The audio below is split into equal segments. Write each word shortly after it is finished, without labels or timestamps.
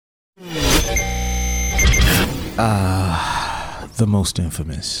The most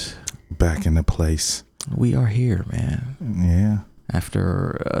infamous. Back in the place. We are here, man. Yeah.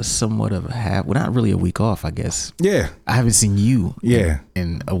 After somewhat of not really a week off, I guess. Yeah. I haven't seen you Yeah.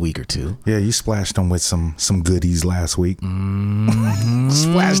 in a week or two. Yeah, you splashed them with some goodies last week.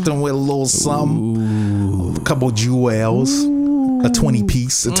 Splashed them with a little something. A couple jewels. A 20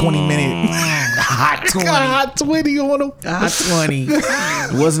 piece. A 20 minute. Hot 20. Hot 20 on them. Hot 20.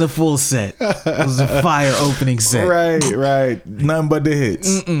 It wasn't a full set. It was a fire opening set. Right. Nothing but the hits.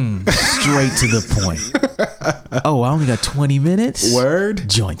 Straight to the point. Oh, I only got 20 minutes? Word.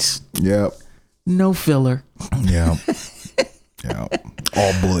 Joints. Yep. No filler. Yep.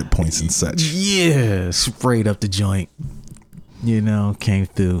 All bullet points and such. Yeah. Sprayed up the joint. Came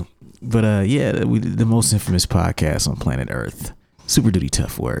through. But we did the most infamous podcast on planet Earth. Super Duty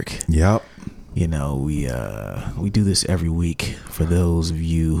Tough Work. Yep. We do this every week. For those of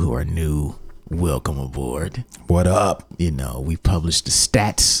you who are new, welcome aboard. What up? We published the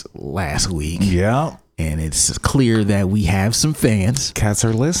stats last week. Yeah. And it's clear that we have some fans. Cats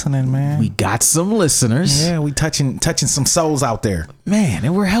are listening, man. We got some listeners. Yeah, we touching some souls out there. Man,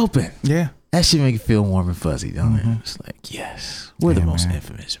 and we're helping. Yeah. That should make you feel warm and fuzzy, don't it? It's like, yes, we're the most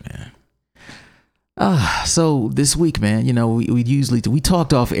infamous, man. So this week, man, we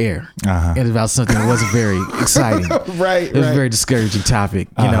talked off air about something that wasn't very exciting. Right. It was a very discouraging topic,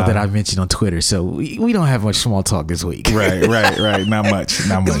 that I mentioned on Twitter. So we don't have much small talk this week. Right. Not much.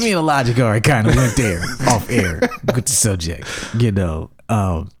 Because me and Elijah Gari kind of went there off air with the subject,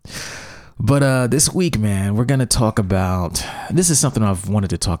 But this week, man, we're going to talk about, this is something I've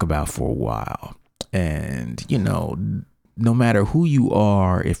wanted to talk about for a while. And, no matter who you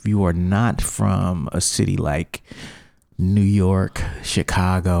are, if you are not from a city like New York,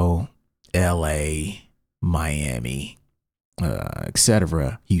 Chicago, LA, Miami,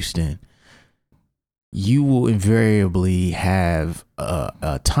 etc., Houston, you will invariably have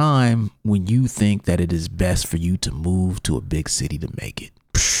a time when you think that it is best for you to move to a big city to make it.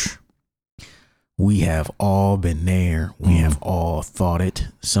 We have all been there. We have all thought it.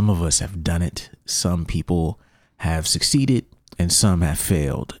 Some of us have done it. Some people have succeeded and some have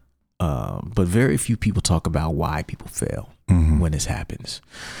failed. But very few people talk about why people fail when this happens.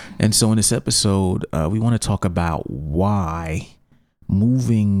 And so in this episode, we want to talk about why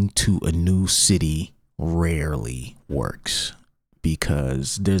moving to a new city rarely works.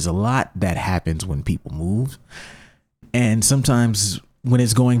 Because there's a lot that happens when people move. And sometimes when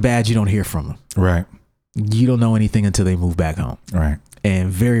it's going bad, you don't hear from them. Right. You don't know anything until they move back home. Right.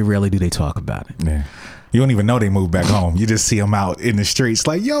 And very rarely do they talk about it. Yeah. You don't even know they moved back home. You just see them out in the streets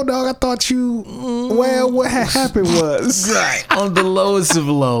like, yo, dog, I thought you, what happened was. Right. On the lowest of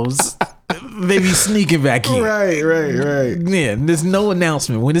lows. They be sneaking back in. Right. Yeah, there's no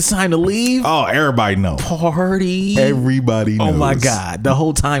announcement. When it's time to leave. Oh, everybody knows. Party. Everybody knows. Oh my God. The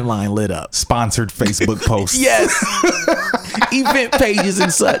whole timeline lit up. Sponsored Facebook posts. Yes. Event pages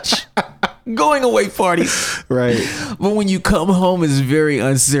and such. Going away parties. Right. But when you come home, it's very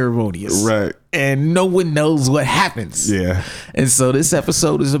unceremonious. Right. And no one knows what happens. Yeah. And so this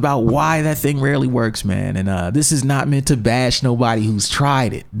episode is about why that thing rarely works, man. And this is not meant to bash nobody who's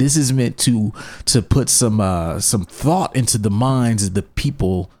tried it. This is meant to put some thought into the minds of the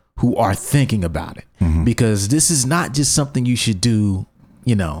people who are thinking about it. Because this is not just something you should do,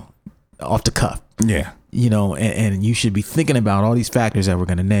 off the cuff. Yeah. And you should be thinking about all these factors that we're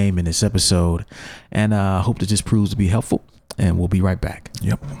going to name in this episode. And hope that this proves to be helpful. And we'll be right back.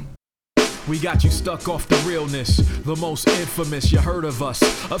 Yep. We got you stuck off the realness, the most infamous, you heard of us.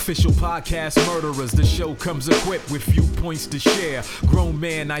 Official podcast murderers, the show comes equipped with viewpoints to share. Grown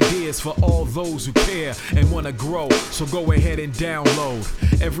man ideas for all those who care and want to grow, so go ahead and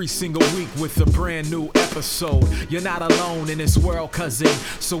download. Every single week with a brand new episode. You're not alone in this world, cousin,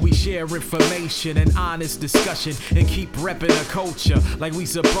 so we share information and honest discussion and keep repping a culture like we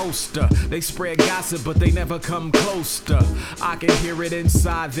supposed to. They spread gossip, but they never come close to. I can hear it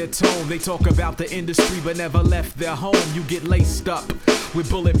inside their tone. They talk about the industry but never left their home. You get laced up with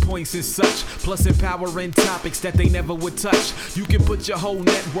bullet points and such, plus empowering topics that they never would touch. You can put your whole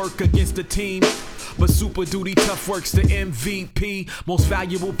network against the team, but Super Duty Tough Work's the MVP. Most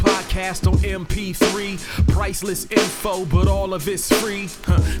valuable podcast on MP3. Priceless info, but all of it's free.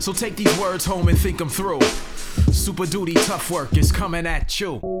 So take these words home and think them through. Super Duty Tough Work is coming at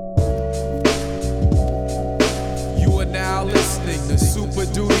you. You are now listening to Super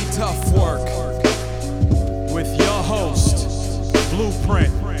Duty Tough Work with your host,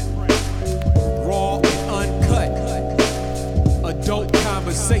 Blueprint. Raw and uncut. Adult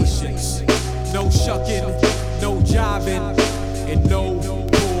conversations. No shucking, no jiving, and no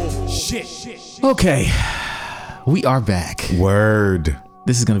bullshit. Okay. We are back. Word.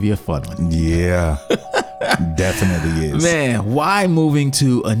 This is going to be a fun one. Yeah. Definitely is. Man, why moving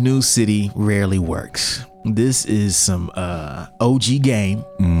to a new city rarely works. This is some OG game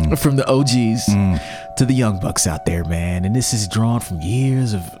from the OGs to the young bucks out there, man. And this is drawn from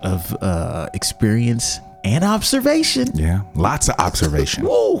years of experience and observation. Yeah. Lots of observation.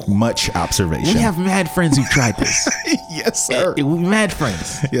 Woo. Much observation. We have mad friends who've tried this. Yes, sir. We mad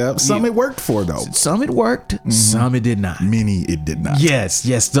friends. Yeah. Some it worked for, though. Some it worked, some it did not. Many it did not. Yes,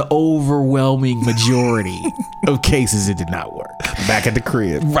 the overwhelming majority of cases it did not work. Back at the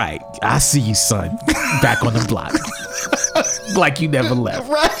crib. Right. I see you, son. Back on the block. Like you never left.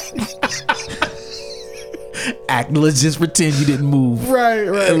 Right. Let's just pretend you didn't move. Right.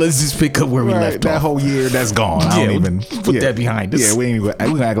 And let's just pick up where we left That off. whole year, that's gone. I don't even put that behind us. Yeah, we gonna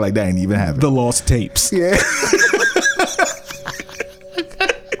act like that ain't even happened. The lost tapes. Yeah.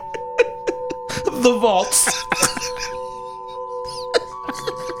 The vaults.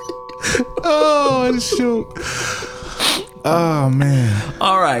 Oh, shoot. Oh, man.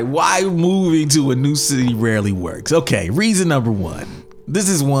 All right. Why moving to a new city rarely works? Okay. Reason number one. This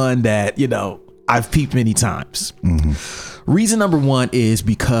is one that, I've peeped many times. Reason number one is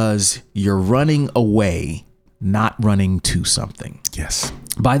because you're running away, not running to something. Yes.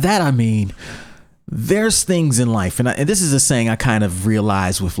 By that, I mean, there's things in life, and this is a saying I kind of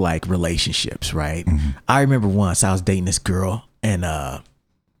realized with like relationships, right? I remember once I was dating this girl, and I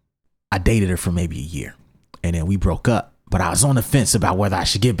dated her for maybe a year, and then we broke up. But I was on the fence about whether I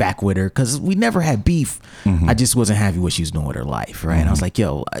should get back with her because we never had beef. I just wasn't happy what she was doing with her life, right? And I was like,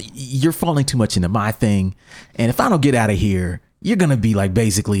 yo, you're falling too much into my thing. And if I don't get out of here, you're going to be like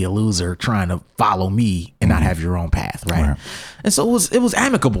basically a loser trying to follow me and not have your own path, right? And so it was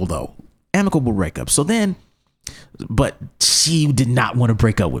amicable, though. Amicable breakup. So then, but she did not want to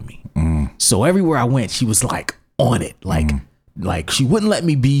break up with me. So everywhere I went, she was like on it, like she wouldn't let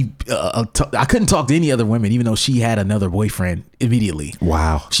me be. I couldn't talk to any other women, even though she had another boyfriend immediately.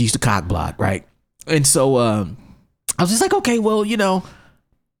 Wow. She used to cock block, right? And so I was just like, okay, well,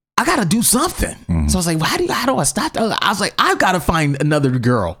 I gotta do something. So I was like, well, how do I stop? I was like, I've got to find another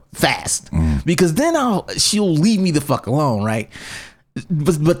girl fast because then she'll leave me the fuck alone, right?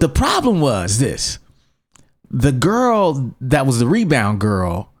 But the problem was this: the girl that was the rebound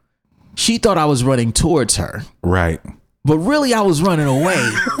girl, she thought I was running towards her, Right. but really I was running away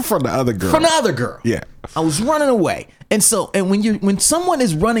From the other girl. from the other girl. Yeah. I was running away. And when someone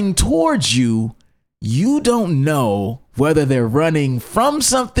is running towards you, you don't know whether they're running from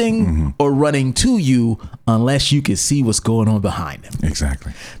something or running to you unless you can see what's going on behind them.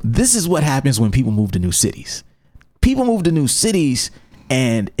 Exactly. This is what happens when people move to new cities. People move to new cities,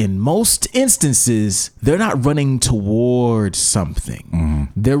 and in most instances, they're not running towards something.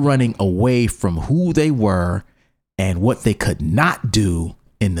 They're running away from who they were and what they could not do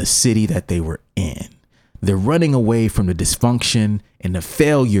in the city that they were in. They're running away from the dysfunction and the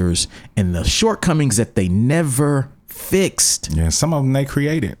failures and the shortcomings that they never fixed. Yeah. Some of them they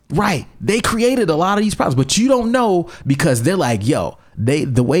created. Right. They created a lot of these problems, but you don't know because they're like, yo,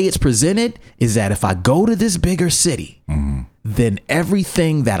 the way it's presented is that if I go to this bigger city, then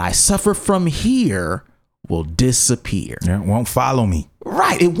everything that I suffer from here will disappear. Yeah. Won't follow me.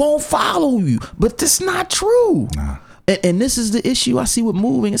 Right. It won't follow you. But that's not true. Nah. And this is the issue I see with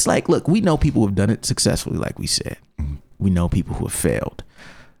moving. It's like, look, we know people who have done it successfully, like we said. We know people who have failed.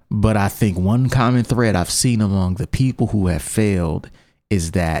 But I think one common thread I've seen among the people who have failed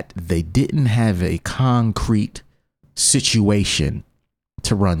is that they didn't have a concrete situation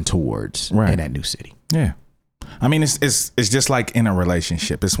to run towards in that new city. Yeah. I mean, it's just like in a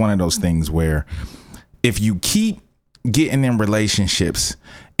relationship. It's one of those things where if you keep getting in relationships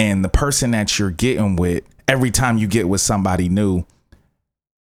and the person that you're getting with, every time you get with somebody new,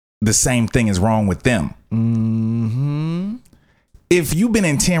 the same thing is wrong with them. If you've been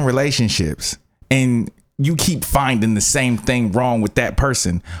in 10 relationships and you keep finding the same thing wrong with that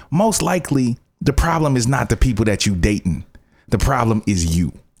person, most likely the problem is not the people that you dating. The problem is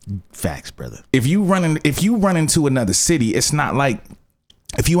you. Facts, brother. If you run into another city, it's not like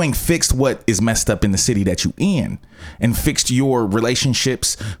if you ain't fixed what is messed up in the city that you in and fixed your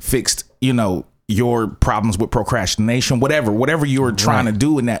relationships, fixed, your problems with procrastination, whatever you're trying to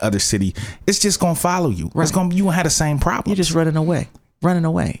do in that other city, it's just going to follow you. Right. You won't have the same problem. You're just running away.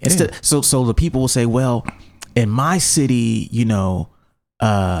 So the people will say, well, in my city,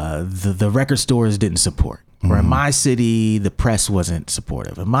 the record stores didn't support. Or in my city, the press wasn't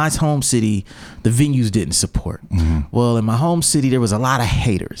supportive. In my home city, the venues didn't support. Well, in my home city, there was a lot of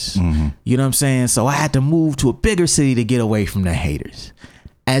haters. You know what I'm saying? So I had to move to a bigger city to get away from the haters.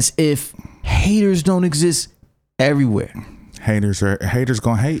 As if haters don't exist everywhere. Haters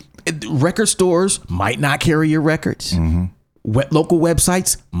gonna hate. Record stores might not carry your records. Local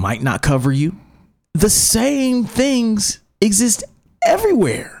websites might not cover you. The same things exist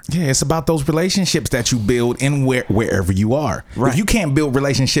everywhere. Yeah, it's about those relationships that you build in wherever you are. Right. If you can't build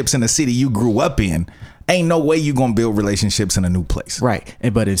relationships in the city you grew up in, ain't no way you gonna build relationships in a new place. Right.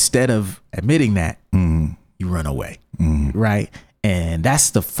 But instead of admitting that, you run away. Right. And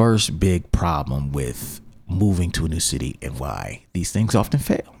that's the first big problem with moving to a new city and why these things often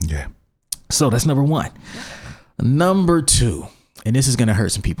fail. Yeah. So that's number one. Number two, and this is going to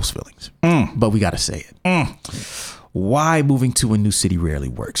hurt some people's feelings, but we got to say it. Why moving to a new city rarely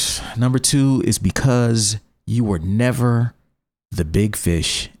works. Number two is because you were never the big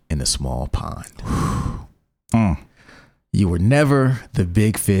fish in the small pond. You were never the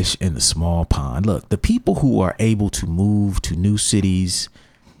big fish in the small pond. Look, the people who are able to move to new cities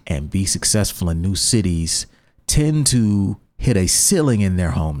and be successful in new cities tend to hit a ceiling in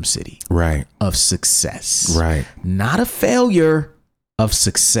their home city. Right. Of success. Right. Not a failure, of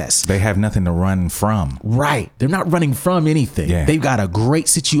success. They have nothing to run from. Right. They're not running from anything. Yeah. They've got a great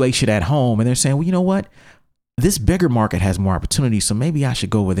situation at home and they're saying, well, you know what? This bigger market has more opportunities, so maybe I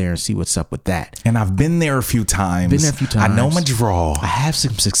should go over there and see what's up with that. And I've been there a few times. I know my draw. I have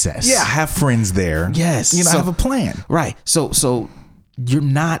some success. Yeah, I have friends there. Yes. I have a plan. Right. So you're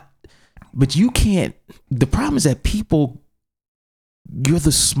not, but you can't, the problem is that you're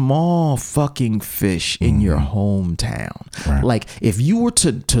the small fucking fish in your hometown. Right. Like if you were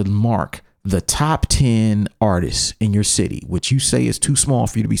to mark the top 10 artists in your city, which you say is too small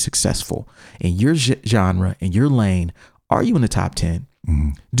for you to be successful in your genre, in your lane, are you in the top 10?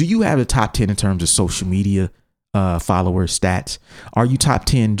 Do you have the top 10 in terms of social media followers, stats? Are you top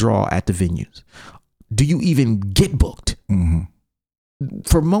 10 draw at the venues? Do you even get booked?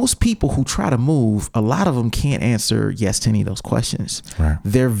 For most people who try to move, a lot of them can't answer yes to any of those questions. Right.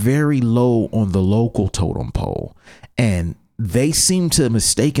 They're very low on the local totem pole. And they seem to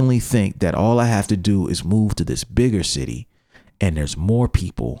mistakenly think that all I have to do is move to this bigger city and there's more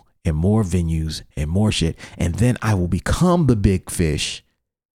people and more venues and more shit. And then I will become the big fish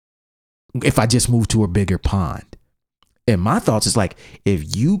if I just move to a bigger pond. And my thoughts is like,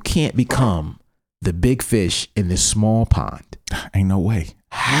 if you can't become the big fish in this small pond, ain't no way.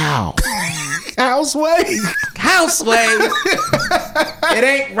 How? Houseway. Houseway. It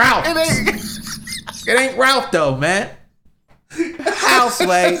ain't Ralph. It ain't Ralph though, man.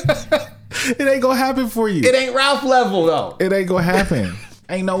 Houseway. It ain't gonna happen for you. It ain't Ralph level though. It ain't gonna happen.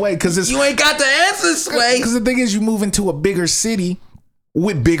 Ain't no way. Cause you ain't got the answers, Sway. Because the thing is, you move into a bigger city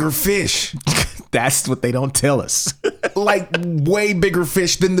with bigger fish. That's what they don't tell us. Like way bigger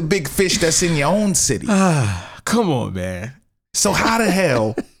fish than the big fish that's in your own city. Come on, man. So how the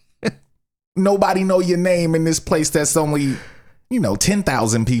hell nobody know your name in this place that's only,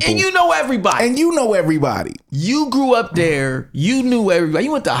 10,000 people. And you know everybody. You grew up there. You knew everybody.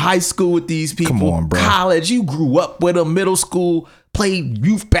 You went to high school with these people. Come on, bro. College. You grew up with them. Middle school. Played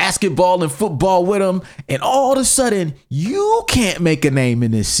youth basketball and football with them. And all of a sudden, you can't make a name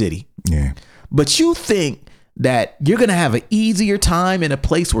in this city. Yeah. But you think that you're going to have an easier time in a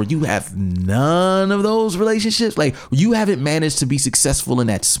place where you have none of those relationships. Like you haven't managed to be successful in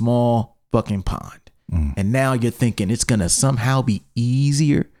that small fucking pond. And now you're thinking it's going to somehow be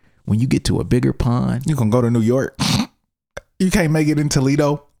easier when you get to a bigger pond. You going to go to New York. You can't make it in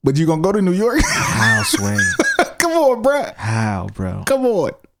Toledo, but you going to go to New York. How, Sway? Come on, bro. How, bro? Come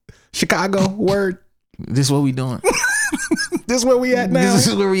on. Chicago, word. This is what we doing. This is where we at now. This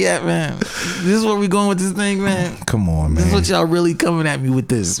is where we at, man. This is where we going with this thing, man. Come on, man. This is what y'all really coming at me with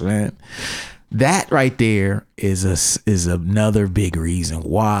this, man. That right there is another big reason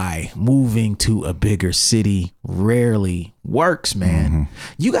why moving to a bigger city rarely works, man.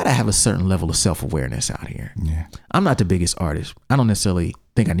 You got to have a certain level of self-awareness out here. Yeah. I'm not the biggest artist. I don't necessarily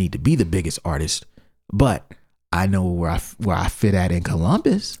think I need to be the biggest artist, but I know where I fit at in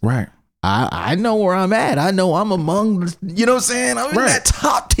Columbus. Right. I know where I'm at. I know I'm among, you know what I'm saying? I'm in that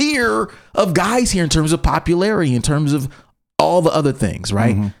top tier of guys here in terms of popularity, in terms of all the other things,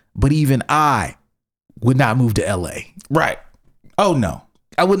 right? But even I would not move to LA. Right. Oh, no.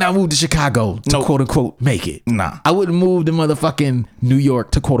 I would not move to Chicago to quote unquote make it. Nah. I wouldn't move to motherfucking New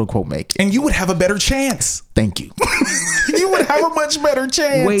York to quote unquote make it. And you would have a better chance. Thank you. You would have a much better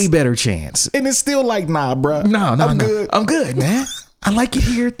chance. Way better chance. And it's still like, nah, bro. No. I'm good. I'm good, man. I like it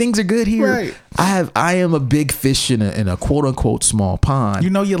here. Things are good here. Right. I am a big fish in a quote unquote small pond.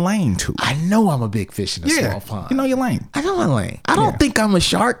 You know your lane too. I know I'm a big fish in a small pond. You know your lane. I know my lane. I don't think I'm a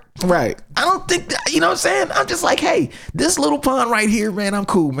shark. Right. I don't think that, you know what I'm saying? I'm just like, hey, this little pond right here, man, I'm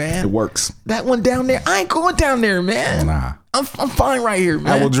cool, man. It works. That one down there, I ain't going down there, man. Nah. I'm fine right here,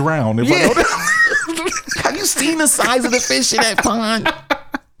 man. I will drown if I go down. Have you seen the size of the fish in that pond?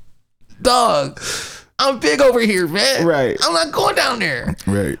 Dog, I'm big over here, man. Right. I'm not going down there.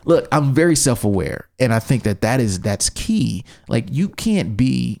 Right. Look, I'm very self-aware, and I think that's key. Like, you can't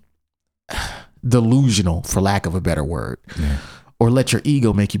be delusional, for lack of a better word, or let your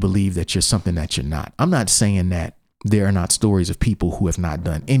ego make you believe that you're something that you're not. I'm not saying that there are not stories of people who have not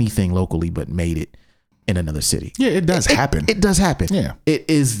done anything locally but made it in another city. Yeah, it does happen. It does happen. Yeah. It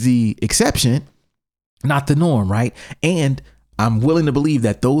is the exception, not the norm, right? And I'm willing to believe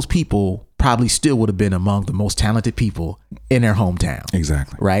that those people probably still would have been among the most talented people in their hometown.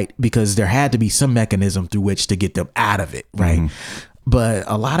 Exactly. Right? Because there had to be some mechanism through which to get them out of it, right? Mm-hmm. But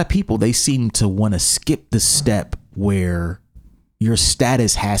a lot of people, they seem to want to skip the step where your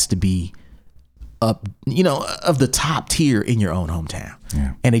status has to be up, of the top tier in your own hometown.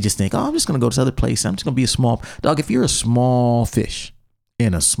 Yeah. And they just think, I'm just going to go to this other place. I'm just going to be a small dog. If you're a small fish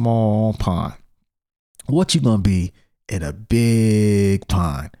in a small pond, what you going to be in a big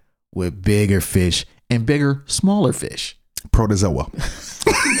pond with bigger fish and bigger, smaller fish? Protozoa.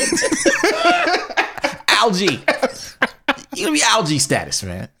 Algae. You're gonna be algae status,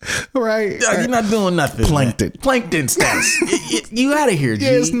 man. Right. You're not doing nothing. Plankton. Man. Plankton status. You out of here, G.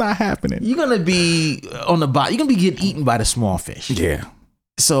 Yeah, it's not happening. You're gonna be on the bottom. You're gonna be getting eaten by the small fish. Yeah.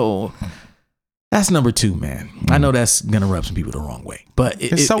 So that's number 2, man. I know that's gonna rub some people the wrong way, but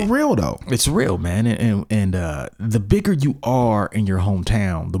It's so real though. It's real, man. And the bigger you are in your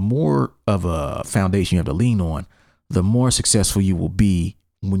hometown, the more of a foundation you have to lean on, the more successful you will be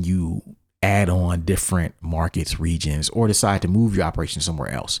when you add on different markets, regions, or decide to move your operation somewhere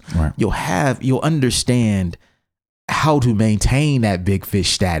else. Right. You'll understand how to maintain that big fish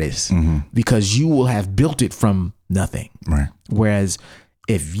status because you will have built it from nothing. Right. Whereas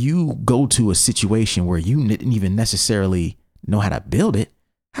if you go to a situation where you didn't even necessarily know how to build it,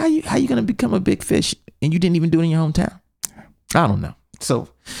 how you going to become a big fish and you didn't even do it in your hometown? I don't know. So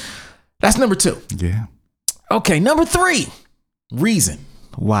that's number 2. Yeah. Okay, number 3, reason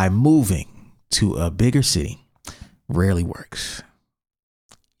why moving to a bigger city rarely works.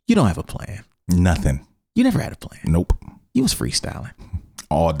 You don't have a plan. Nothing. You never had a plan. Nope. You was freestyling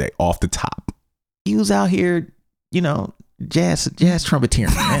all day, off the top. You was out here, jazz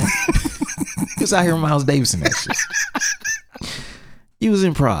trumpeteering, man. You was out here with Miles Davis and that shit. You was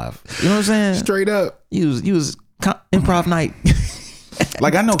improv. You know what I'm saying? Straight up. You was improv night.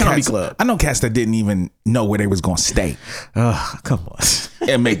 Like I know Comedy cats, club. I know cats that didn't even know where they was gonna stay Come on.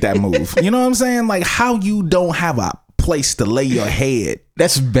 and make that move. You know what I'm saying? Like how you don't have a place to lay your head.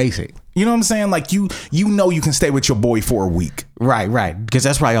 That's basic. You know what I'm saying? Like you know you can stay with your boy for a week. Right. Because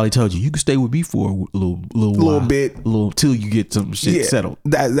that's probably all he told you. You can stay with me for a little bit, till you get some shit settled.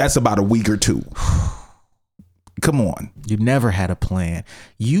 That's about a week or 2. Come on. You never had a plan.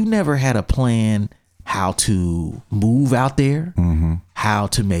 You never had a plan how to move out there, how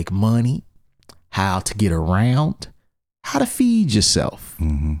to make money, how to get around, how to feed yourself,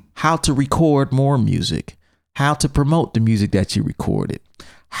 how to record more music, how to promote the music that you recorded,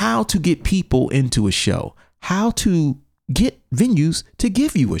 how to get people into a show, how to get venues to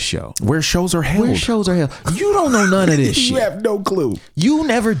give you a show. Where shows are held. You don't know none of this shit. You have no clue. You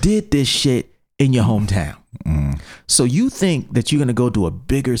never did this shit in your hometown. So you think that you're going to go to a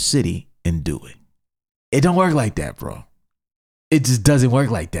bigger city and do it. It don't work like that, bro. It just doesn't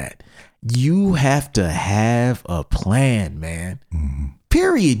work like that. You have to have a plan, man.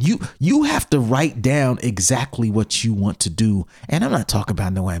 Period. You have to write down exactly what you want to do. And I'm not talking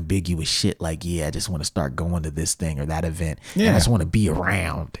about no ambiguous shit like, I just want to start going to this thing or that event. Yeah. And I just want to be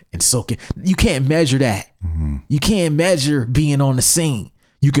around and soak it. You can't measure that. You can't measure being on the scene.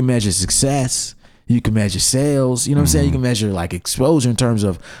 You can measure success. You can measure sales. You know what I'm saying? You can measure like exposure in terms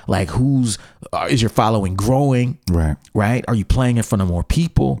of like is your following growing? Right? Are you playing in front of more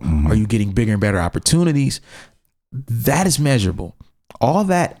people? Are you getting bigger and better opportunities? That is measurable. All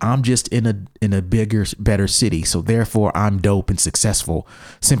that, I'm just in a bigger, better city. So therefore I'm dope and successful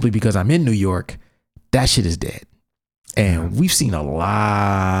simply because I'm in New York. That shit is dead. And we've seen a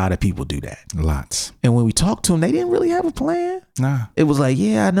lot of people do that. Lots. And when we talked to them, they didn't really have a plan. Nah. It was like,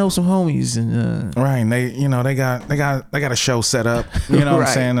 I know some homies and right. And they got a show set up. You know what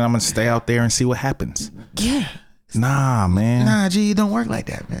I'm saying? And I'm gonna stay out there and see what happens. Yeah. Nah, man. Nah, G, it don't work like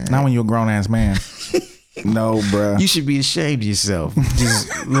that, man. Not when you're a grown ass man. No, bro. You should be ashamed of yourself.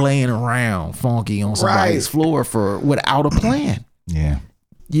 Just laying around funky on somebody's floor without a plan. Yeah.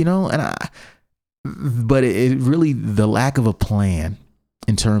 You know, but it really, the lack of a plan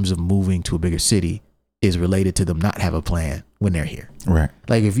in terms of moving to a bigger city is related to them not have a plan when they're here. Right.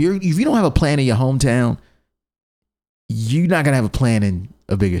 Like if you don't have a plan in your hometown, you're not gonna have a plan in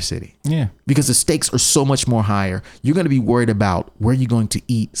a bigger city. Yeah. Because the stakes are so much more higher. You're gonna be worried about where you're going to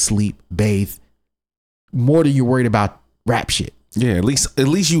eat, sleep, bathe, more than you're worried about rap shit. Yeah. At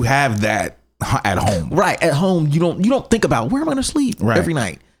least you have that at home. Right. At home, you don't think about where am I gonna sleep every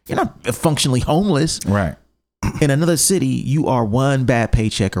night. You're not functionally homeless. Right. In another city, you are one bad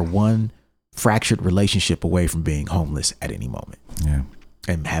paycheck or one fractured relationship away from being homeless at any moment. Yeah.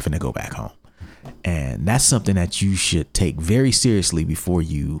 And having to go back home. And that's something that you should take very seriously before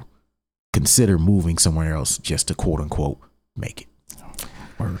you consider moving somewhere else just to quote unquote make it.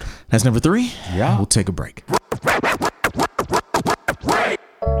 Word. That's number 3. Yeah. We'll take a break.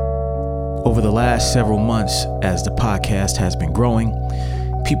 Over the last several months, as the podcast has been growing,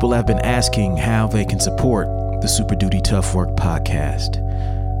 people have been asking how they can support the Super Duty Tough Work podcast.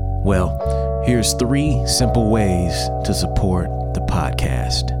 Well, here's 3 simple ways to support the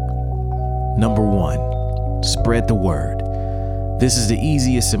podcast. Number 1, spread the word. This is the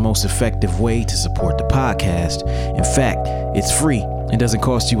easiest and most effective way to support the podcast. In fact, it's free and doesn't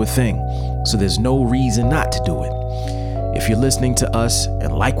cost you a thing, so there's no reason not to do it. If you're listening to us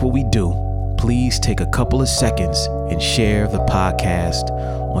and like what we do, please take a couple of seconds and share the podcast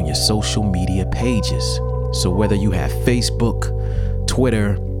on your social media pages. So whether you have Facebook,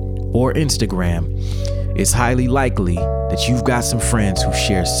 Twitter, or Instagram, it's highly likely that you've got some friends who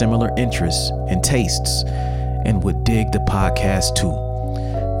share similar interests and tastes and would dig the podcast too.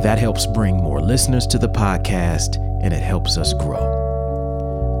 That helps bring more listeners to the podcast and it helps us grow.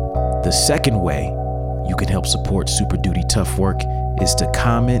 The second way you can help support Super Duty Tough Work is to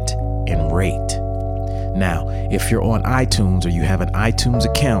comment and rate. Now, if you're on iTunes or you have an iTunes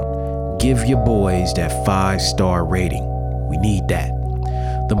account, give your boys that 5-star rating. We need that.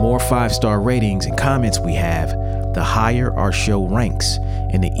 The more 5-star ratings and comments we have, the higher our show ranks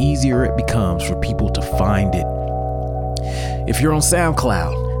and the easier it becomes for people to find it. If you're on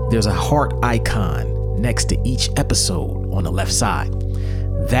SoundCloud, there's a heart icon next to each episode on the left side.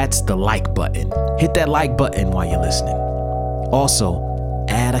 That's the like button. Hit that like button while you're listening. Also,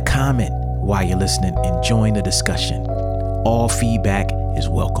 add a comment while you're listening and join the discussion. All feedback is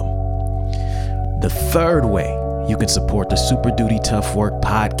welcome. The third way you can support the Super Duty Tough Work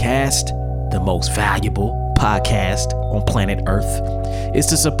podcast, the most valuable podcast on planet Earth, is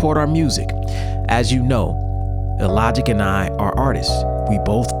to support our music. As you know, Illogic and I are artists. We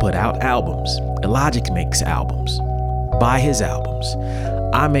both put out albums. Illogic makes albums. Buy his albums.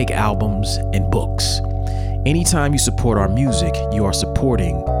 I make albums and books. Anytime you support our music, you are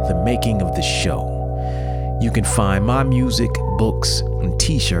supporting the making of the show. You can find my music, books, and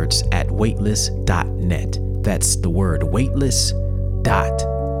t-shirts at weightless.net. That's the word weightless.net.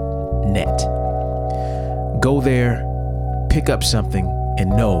 Go there, pick up something, and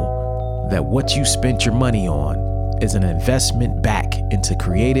know that what you spent your money on is an investment back into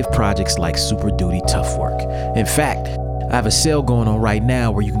creative projects like Super Duty Tough Work. In fact, I have a sale going on right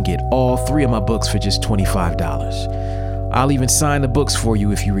now where you can get all 3 of my books for just $25. I'll even sign the books for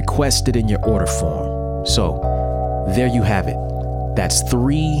you if you request it in your order form. So, there you have it. That's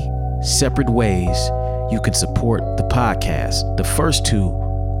 3 separate ways you can support the podcast. The first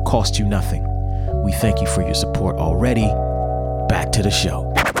 2 cost you nothing. We thank you for your support already. Back to the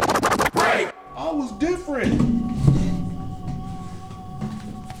show. I was different.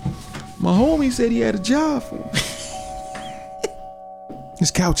 My homie said he had a job for me. This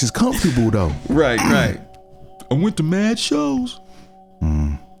couch is comfortable though. Right. I went to mad shows.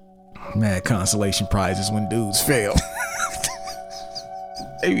 Mad consolation prizes when dudes fail.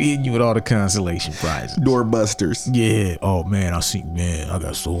 They be hitting you with all the consolation prizes. Doorbusters. Yeah. Oh man, I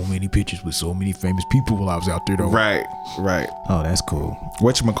got so many pictures with so many famous people while I was out there though. Right. Oh, that's cool.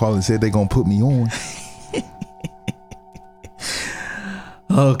 Whatchamacallit said they gonna put me on.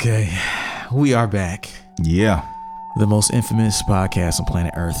 Okay. We are back. Yeah. The most infamous podcast on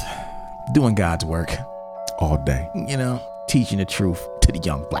planet Earth. Doing God's work. All day. You know, teaching the truth to the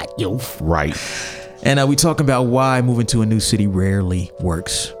young black youth. Right. And we talking about why moving to a new city rarely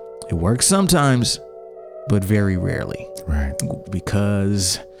works. It works sometimes, but very rarely. Right.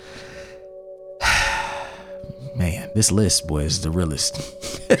 Because, man, this list, boy, is the realest.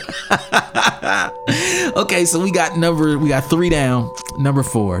 Okay, so we got 3 down. Number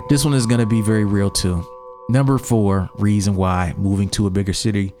 4. This one is going to be very real too. Number 4 reason why moving to a bigger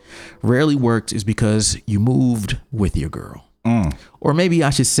city rarely worked is because you moved with your girl. Or maybe I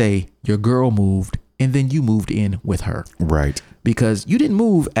should say your girl moved and then you moved in with her. Right. Because you didn't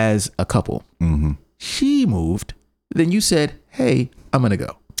move as a couple. She moved. Then you said, hey, I'm going to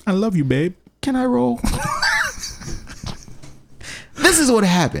go. I love you, babe. Can I roll? This is what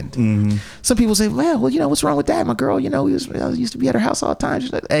happened. Some people say, well, you know, what's wrong with that? My girl, you know, I used to be at her house all the time.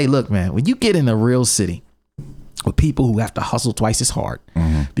 She's like, hey, look, man, when you get in a real city with people who have to hustle twice as hard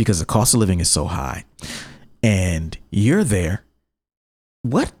because the cost of living is so high and you're there,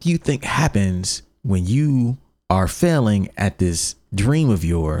 what do you think happens when you are failing at this dream of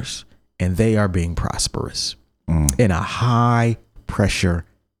yours and they are being prosperous in a high pressure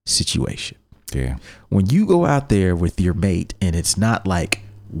situation? Yeah. When you go out there with your mate and it's not like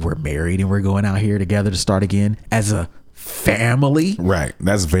we're married and we're going out here together to start again as a family. Right.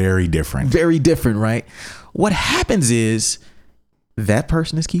 That's very different. Very different, right? What happens is that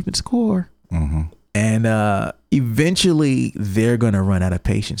person is keeping score. And eventually they're going to run out of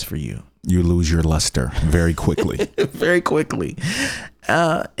patience for you. You lose your luster very quickly. Very quickly.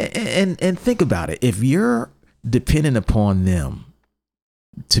 And think about it. If you're dependent upon them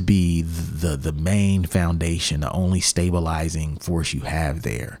to be the main foundation, the only stabilizing force you have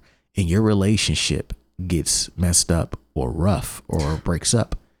there, and your relationship gets messed up or rough or breaks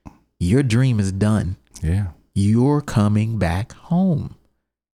up, your dream is done. Yeah. You're coming back home.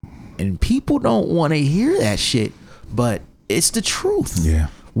 And people don't want to hear that shit, but it's the truth. Yeah.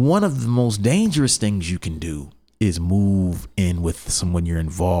 One of the most dangerous things you can do is move in with someone you're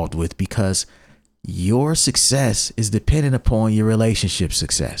involved with, because your success is dependent upon your relationship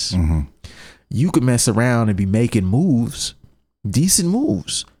success. You could mess around and be making moves, decent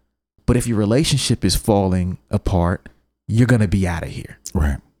moves, but if your relationship is falling apart, you're going to be out of here.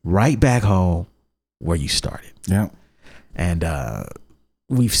 Right back home where you started. Yeah. And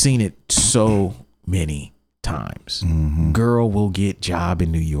we've seen it so many times. Girl will get job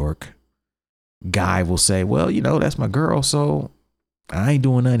in New York. Guy will say, well, you know, that's my girl, so I ain't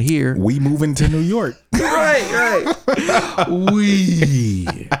doing nothing here. We moving to New York. Right.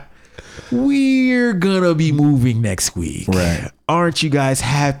 We're gonna be moving next week. Right. Aren't you guys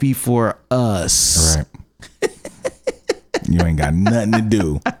happy for us? Right. You ain't got nothing to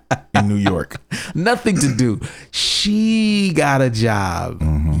do in New York. Nothing to do. She got a job.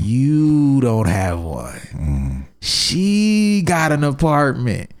 You don't have one. She got an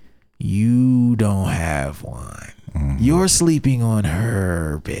apartment. You don't have one. You're sleeping on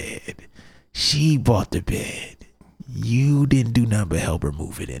her bed. She bought the bed. You didn't do nothing but help her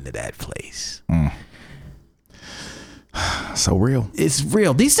move it into that place. So real. It's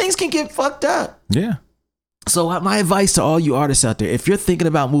real. These things can get fucked up. Yeah. So my advice to all you artists out there, if you're thinking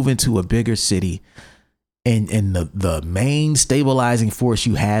about moving to a bigger city and the main stabilizing force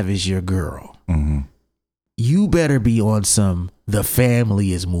you have is your girl, you better be on the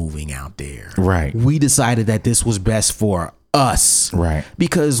family is moving out there. Right. We decided that this was best for us. Right.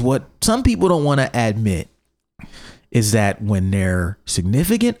 Because what some people don't want to admit is that when their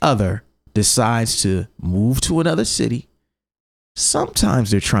significant other decides to move to another city,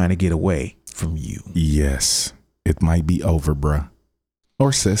 sometimes they're trying to get away from you. Yes. It might be over, bruh.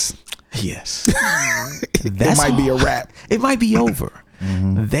 Or sis. Yes. It might be a wrap. It might be over.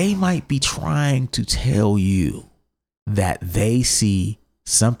 They might be trying to tell you that they see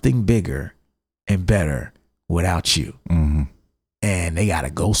something bigger and better without you. And they got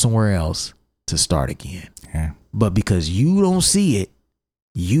to go somewhere else to start again. Yeah. But because you don't see it,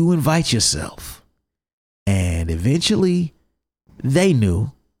 you invite yourself. And eventually they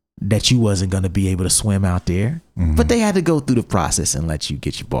knew that you wasn't going to be able to swim out there, but they had to go through the process and let you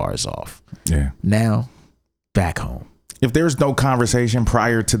get your bars off. Yeah. Now, back home. If there's no conversation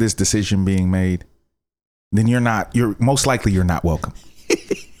prior to this decision being made, then you're most likely you're not welcome.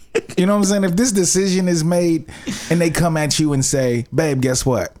 You know what I'm saying? If this decision is made and they come at you and say, babe, guess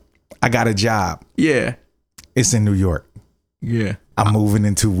what? I got a job. Yeah. It's in New York. Yeah. I'm moving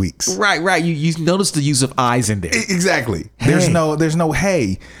in 2 weeks. Right. You notice the use of I's in there. Exactly. Hey. There's no,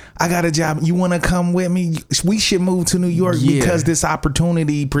 hey, I got a job. You want to come with me? We should move to New York because this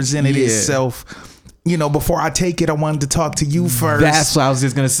opportunity presented itself. You know, before I take it, I wanted to talk to you first. That's what I was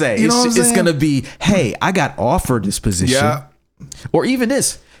just going to say. You know what I'm it's saying? going to be, hey, I got offered this position. Yeah. Or even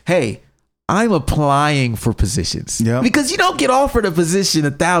this, hey, I'm applying for positions. Yeah. Because you don't get offered a position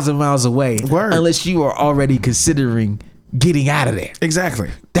 1,000 miles away unless you are already considering getting out of there. Exactly.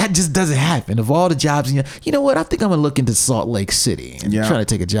 That just doesn't happen. Of all the jobs, you know what? I think I'm going to look into Salt Lake City and try to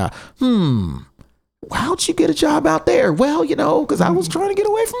take a job. how'd you get a job out there? Well, because I was trying to get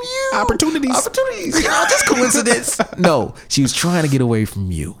away from you. Opportunities. Just coincidence. No, she was trying to get away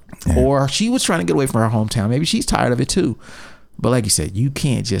from you. Yeah. Or she was trying to get away from her hometown. Maybe she's tired of it too. But like you said, you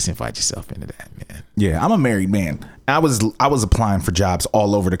can't just invite yourself into that, man. Yeah, I'm a married man. I was applying for jobs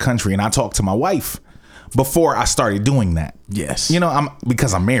all over the country, and I talked to my wife before I started doing that. Yes.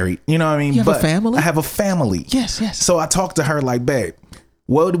 Because I'm married. You know what I mean? You have a family? I have a family. Yes. So I talked to her like, babe,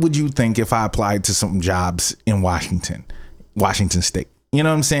 what would you think if I applied to some jobs in Washington State? You know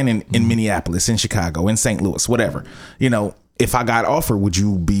what I'm saying? In Minneapolis, in Chicago, in St. Louis, whatever. If I got offered, would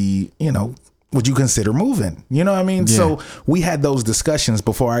you be, would you consider moving? You know what I mean? Yeah. So we had those discussions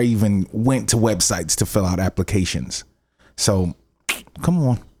before I even went to websites to fill out applications. So come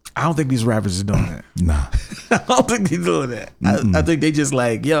on. I don't think these rappers are doing that. Nah. I don't think they're doing that. I think they just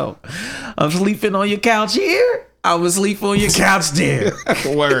like, yo, I'm sleeping on your couch here. I was sleep on your couch there.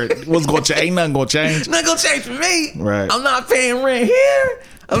 Word. What's going to change? Ain't nothing going to change. Nothing going to change for me. Right. I'm not paying rent here.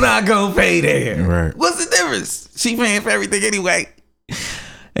 I'm not going to pay there. Right. What's the difference? She paying for everything anyway.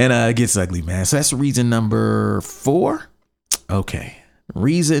 And it gets ugly, man. So that's reason number 4. Okay.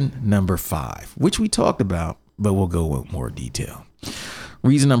 Reason number 5, which we talked about, but we'll go with more detail.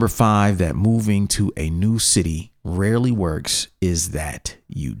 Reason number 5 that moving to a new city rarely works is that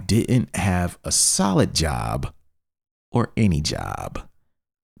you didn't have a solid job or any job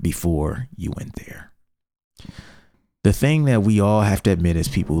before you went there. The thing that we all have to admit as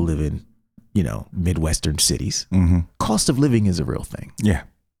people who live in, Midwestern cities, cost of living is a real thing. Yeah.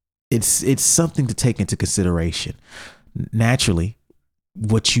 It's something to take into consideration. Naturally,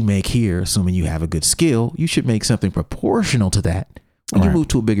 what you make here, assuming you have a good skill, you should make something proportional to that when you move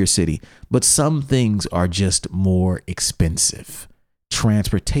to a bigger city. But some things are just more expensive.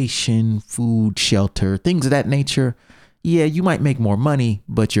 Transportation, food, shelter, things of that nature. Yeah, you might make more money,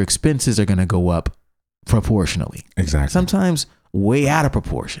 but your expenses are going to go up proportionally. Exactly. Sometimes way out of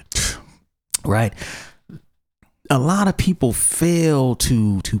proportion. Right? A lot of people fail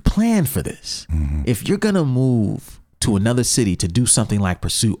to plan for this. Mm-hmm. If you're going to move to another city to do something like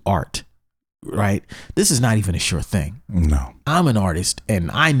pursue art, right? This is not even a sure thing. No. I'm an artist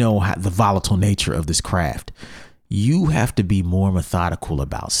and I know the volatile nature of this craft. You have to be more methodical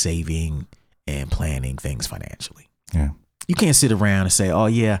about saving and planning things financially. Yeah. You can't sit around and say, oh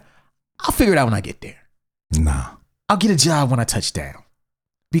yeah, I'll figure it out when I get there. Nah. I'll get a job when I touch down.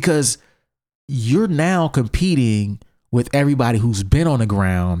 Because you're now competing with everybody who's been on the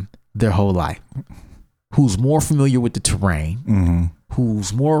ground their whole life, who's more familiar with the terrain, who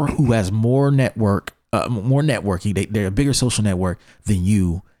has more networking. They're a bigger social network than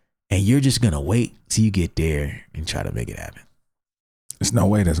you, and you're just gonna wait till you get there and try to make it happen. There's no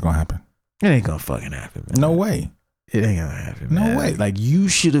way that's gonna happen. It ain't gonna fucking happen, man. No way. It ain't gonna happen, man. No way. Like, you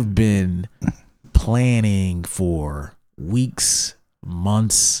should have been planning for weeks,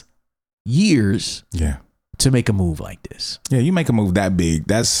 months, years, to make a move like this. Yeah, you make a move that big,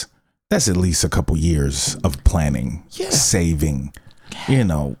 that's at least a couple years of planning, saving,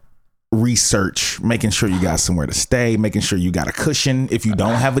 research, making sure you got somewhere to stay, making sure you got a cushion if you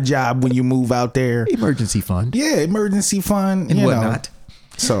don't have a job when you move out there. Emergency fund. Yeah, emergency fund and whatnot.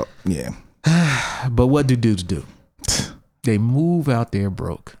 So, yeah. But what do dudes do? They move out there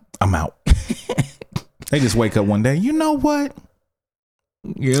broke. I'm out. They just wake up one day. You know what?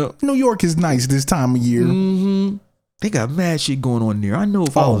 Yeah. New York is nice this time of year. Mm-hmm. They got mad shit going on there. I know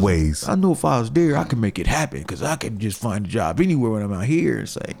if I was there, I could make it happen because I could just find a job anywhere when I'm out here.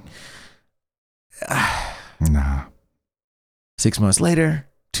 It's like, nah. 6 months later,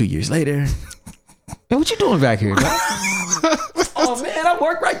 2 years later. Man, what you doing back here, man? Oh man, I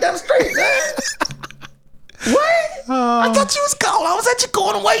work right down the street, man. What? I thought you was gone. I was at your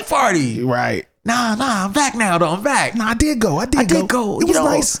going away party. Right. Nah, I'm back now though. I'm back. Nah, I did go. I did go. It was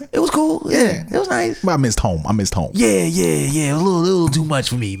nice. It was cool. Yeah, it was nice. But I missed home. Yeah. It was a little too much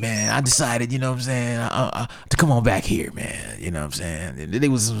for me, man. I decided, you know what I'm saying, to come on back here, man. You know what I'm saying?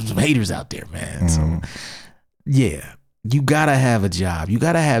 There was some haters out there, man. So, yeah, you gotta have a job. You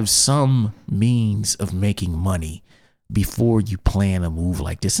gotta have some means of making money before you plan a move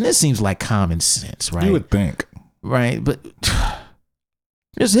like this. And this seems like common sense, right? You would think. Right, but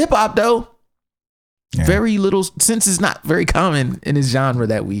it's hip hop though. Yeah. Very little, since it's not very common in this genre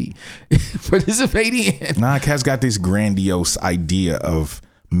that we participate in. Nah, cats got this grandiose idea of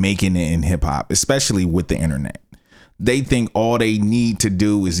making it in hip hop, especially with the internet. They think all they need to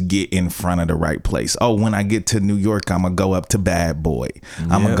do is get in front of the right place. Oh, when I get to New York, I'm going to go up to Bad Boy.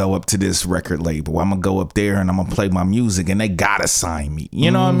 I'm going to go up to this record label. I'm going to go up there and I'm going to play my music and they got to sign me.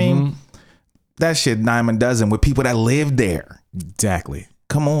 You know what I mean? That shit dime a dozen with people that live there. Exactly.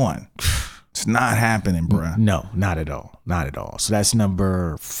 Come on. It's not happening, bruh. No, not at all. Not at all. So that's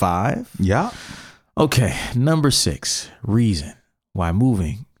number 5. Yeah. Okay, number 6 reason why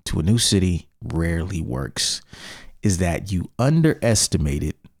moving to a new city rarely works is that you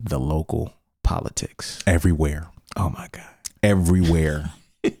underestimated the local politics. Everywhere. Oh my God. Everywhere.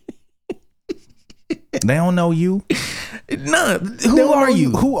 They don't know you. No, who are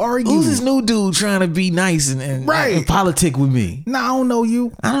you? Who are you? Who's this new dude trying to be nice and politic with me? No, I don't know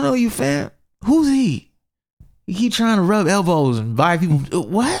you. I don't know you, fam. Who's he? He keep trying to rub elbows and buy people.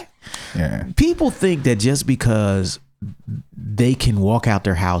 What? Yeah. People think that just because they can walk out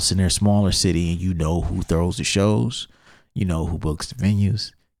their house in their smaller city and you know who throws the shows, you know who books the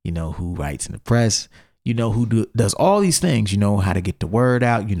venues, you know who writes in the press, you know who does all these things, you know how to get the word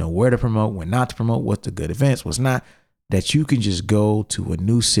out, you know where to promote, when not to promote, what's the good events, what's not, that you can just go to a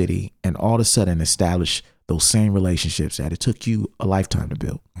new city and all of a sudden establish those same relationships that it took you a lifetime to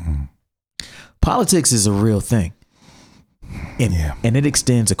build. Mm-hmm. Politics is a real thing. And it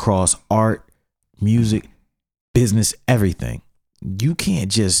extends across art, music, business, everything. You can't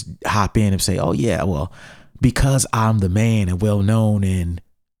just hop in and say, oh yeah, well, because I'm the man and well known in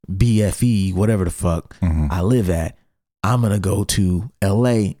BFE, whatever the fuck I live at, I'm going to go to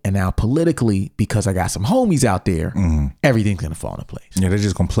LA and now politically, because I got some homies out there, everything's going to fall into place. Yeah, they're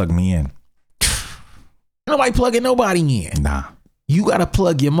just going to plug me in. Nobody plugging nobody in. Nah. You got to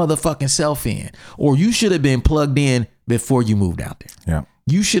plug your motherfucking self in, or you should have been plugged in before you moved out there. Yeah.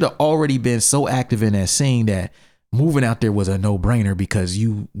 You should have already been so active in that scene that moving out there was a no-brainer because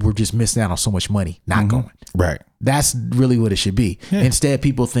you were just missing out on so much money not going. Right. That's really what it should be. Yeah. Instead,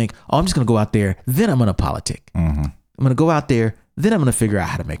 people think, oh, I'm just going to go out there, then I'm going to politic. I'm going to go out there, then I'm going to figure out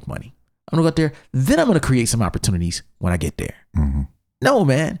how to make money. I'm going to go out there, then I'm going to create some opportunities when I get there. No,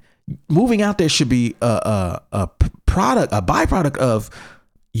 man. Moving out there should be a byproduct of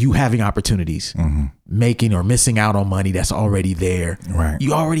you having opportunities, making or missing out on money that's already there. Right.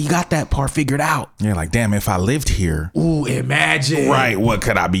 You already got that part figured out. You're like, damn, if I lived here. Ooh, imagine. Right. What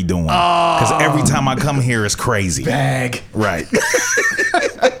could I be doing? Because every time I come here, it's crazy. Bag. Right.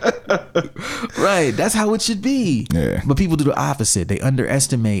 Right. That's how it should be. Yeah. But people do the opposite. They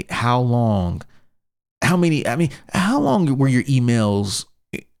underestimate how long were your emails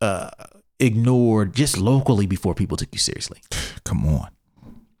ignored just locally before people took you seriously? Come on.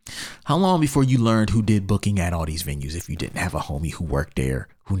 How long before you learned who did booking at all these venues if you didn't have a homie who worked there,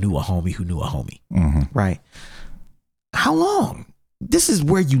 who knew a homie who knew a homie? Right? How long? This is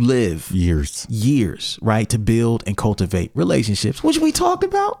where you live. Years, right? To build and cultivate relationships, which we talked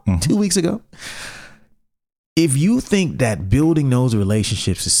about 2 weeks ago. If you think that building those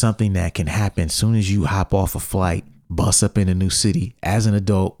relationships is something that can happen as soon as you hop off a flight, bus up in a new city as an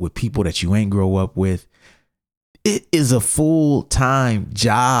adult with people that you ain't grow up with, it is a full-time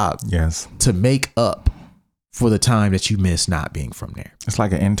job. Yes. To make up for the time that you missed not being from there. It's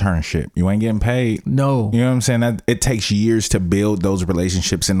like an internship. You ain't getting paid. No. You know what I'm saying? That it takes years to build those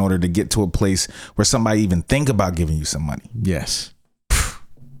relationships in order to get to a place where somebody even think about giving you some money. Yes.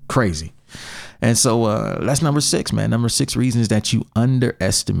 Crazy. And so that's number 6, man. Number 6 reasons that you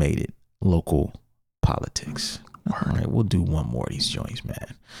underestimated local politics. All right, we'll do one more of these joints,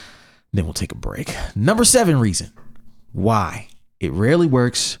 man. Then we'll take a break. Number 7 reason why it rarely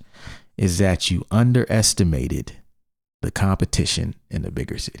works is that you underestimated the competition in the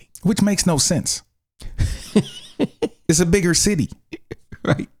bigger city. Which makes no sense. It's a bigger city.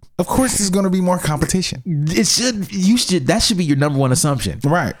 Right. Of course there's going to be more competition. That should be your number one assumption.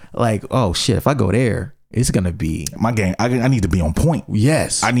 Right. Like, oh shit, if I go there, it's going to be my game. I need to be on point.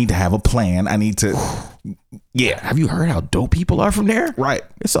 Yes. I need to have a plan. I need to. Yeah. Have you heard how dope people are from there? Right.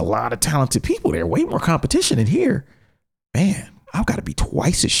 It's a lot of talented people there. Way more competition in here. Man, I've got to be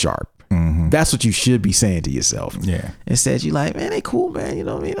twice as sharp. That's what you should be saying to yourself. Yeah. Instead, you like, man, they cool, man. You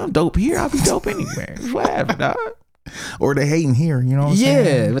know what I mean? I'm dope here. I'll be dope anywhere. Whatever, dog. Or they hating here, you know what I'm saying?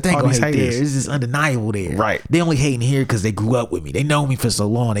 Yeah, but they ain't gonna hate there. It's just undeniable there. Right. They only hating here because they grew up with me. They know me for so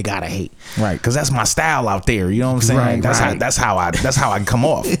long. They gotta hate. Right. Because that's my style out there. You know what I'm saying? Right, that's how I come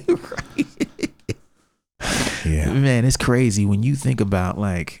off. Right. Yeah. Man, it's crazy when you think about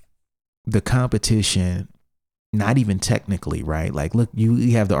like the competition, not even technically, right? Like, look,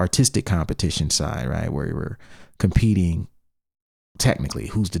 you have the artistic competition side, right? Where we're competing technically,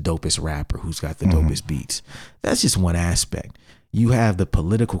 who's the dopest rapper, who's got the dopest beats. That's just one aspect. You have the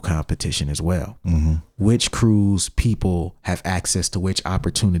political competition as well. Which crews, people have access to which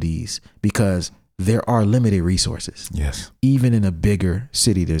opportunities, because there are limited resources. Yes. Even in a bigger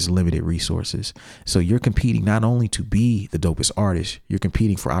city, there's limited resources. So you're competing not only to be the dopest artist, you're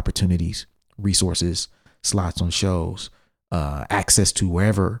competing for opportunities, resources, slots on shows, access to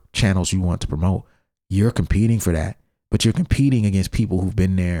wherever channels you want to promote, you're competing for that, but you're competing against people who've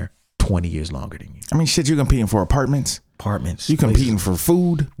been there 20 years longer than you. I mean, shit, you're competing for apartments. You competing for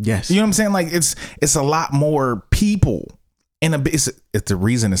food. Yes. You know what I'm saying? Like it's a lot more people it's the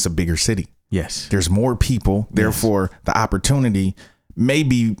reason it's a bigger city. Yes. There's more people. Therefore, the opportunity may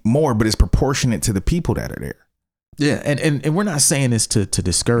be more, but it's proportionate to the people that are there. Yeah. And we're not saying this to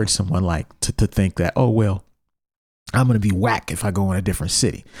discourage someone, like to think that, oh, well, I'm going to be whack if I go in a different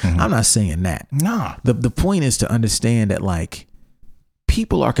city. Mm-hmm. I'm not saying that. Nah. The point is to understand that, like,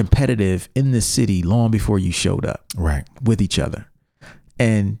 people are competitive in this city long before you showed up, right, with each other.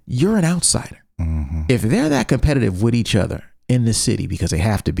 And you're an outsider. Mm-hmm. If they're that competitive with each other in this city, because they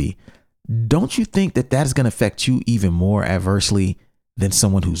have to be, don't you think that that's going to affect you even more adversely than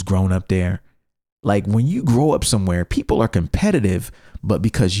someone who's grown up there? Like, when you grow up somewhere, people are competitive, but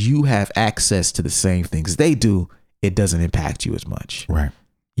because you have access to the same things they do, it doesn't impact you as much. Right.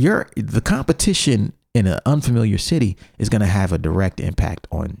 The competition in an unfamiliar city is going to have a direct impact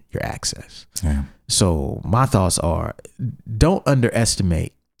on your access. Yeah. So my thoughts are, don't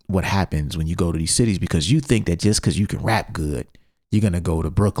underestimate what happens when you go to these cities, because you think that just because you can rap good, you're going to go to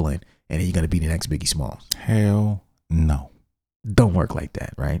Brooklyn and you're going to be the next Biggie Smalls. Hell no. Don't work like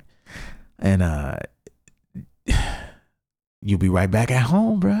that, right? And you'll be right back at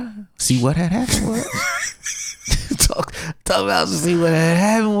home, bruh. See what had happened was. Talk about to see what had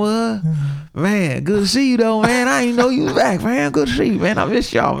happened was. Man, good to see you though, man. I didn't know you was back, man. Good to see you, man. I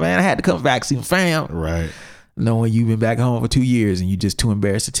missed y'all, man. I had to come back see my fam. Right. Knowing you've been back home for 2 years and you're just too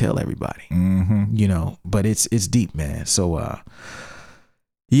embarrassed to tell everybody. Mm-hmm. You know, but it's deep, man. So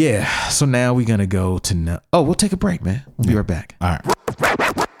yeah. So now we're gonna go to we'll take a break, man. We'll be right back. All right.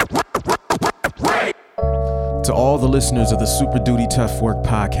 To all the listeners of the Super Duty Tough Work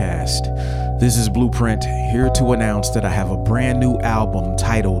podcast, this is Blueprint, here to announce that I have a brand new album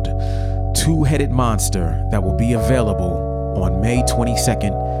titled Two-Headed Monster that will be available on May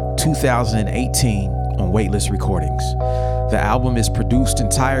 22nd, 2018 on Weightless Recordings. The album is produced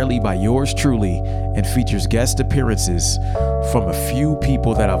entirely by yours truly and features guest appearances from a few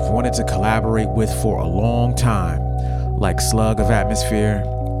people that I've wanted to collaborate with for a long time, like Slug of Atmosphere,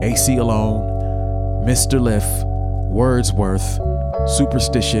 AC Alone, Mr. Liff, Wordsworth,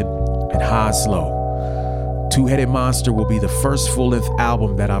 Superstition, and High Slow. Two-Headed Monster will be the first full-length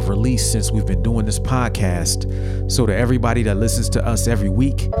album that I've released since we've been doing this podcast. So to everybody that listens to us every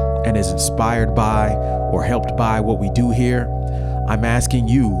week and is inspired by or helped by what we do here, I'm asking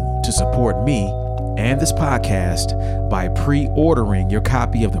you to support me and this podcast by pre-ordering your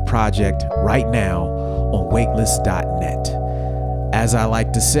copy of the project right now on weightless.net. As I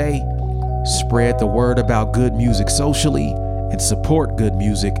like to say, spread the word about good music socially and support good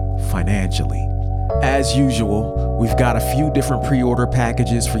music financially. As usual, we've got a few different pre-order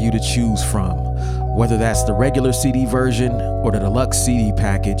packages for you to choose from, whether that's the regular CD version or the deluxe CD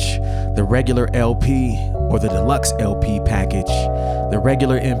package, the regular LP or the deluxe LP package, the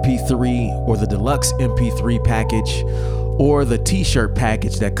regular MP3 or the deluxe MP3 package, or the t-shirt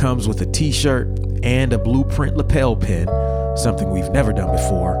package that comes with a t-shirt and a Blueprint lapel pin, something we've never done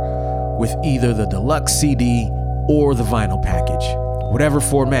before, with either the deluxe CD or the vinyl package. Whatever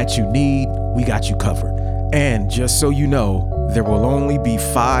format you need, we got you covered. And just so you know, there will only be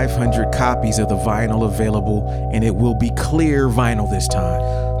 500 copies of the vinyl available, and it will be clear vinyl this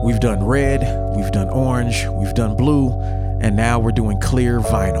time. We've done red, we've done orange, we've done blue, and now we're doing clear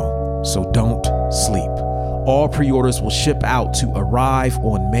vinyl. So don't sleep. All pre-orders will ship out to arrive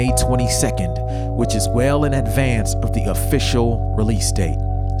on May 22nd, which is well in advance of the official release date.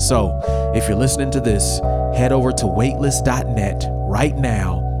 So if you're listening to this, head over to weightless.net right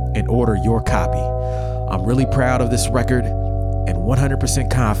now and order your copy. I'm really proud of this record and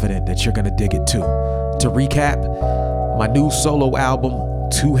 100% confident that you're going to dig it too. To recap, my new solo album,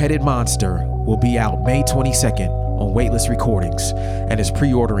 Two-Headed Monster, will be out May 22nd on Weightless Recordings and is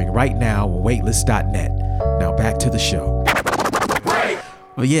pre-ordering right now on weightless.net. Now back to the show.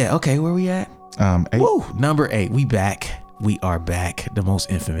 Well, yeah, okay, where we at? 8. Woo, number 8, we back. We are back, the most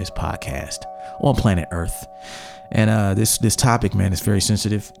infamous podcast on planet Earth. And this topic, man, is very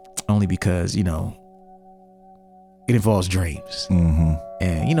sensitive, only because, you know, it involves dreams. Mm-hmm.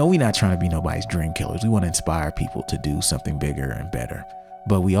 And, you know, we're not trying to be nobody's dream killers. We want to inspire people to do something bigger and better.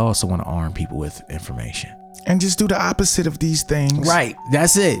 But we also want to arm people with information. And just do the opposite of these things. Right.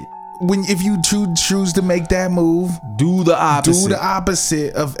 That's it. if you choose to make that move, Do the opposite. do the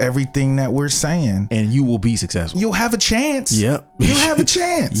opposite of everything that we're saying, and you will be successful. you'll have a chance. Yep. You'll have a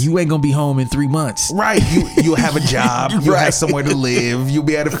chance. You ain't gonna be home in 3 months. Right. You'll have a job. You'll Right. have somewhere to live. You'll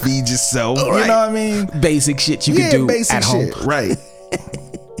be able to feed yourself. You Right. know what I mean? Basic shit you can do basic at home. shit. Right.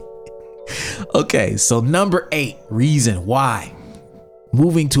 Okay, so number 8 reason why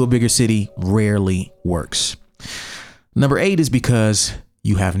moving to a bigger city rarely works. Number 8 is because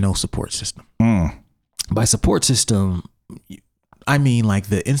you have no support system. By support system, I mean like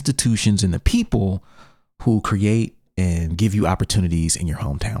the institutions and the people who create and give you opportunities in your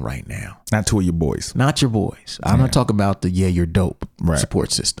hometown right now. Not two of your boys. Not your boys. I'm not talking about the you're dope Right.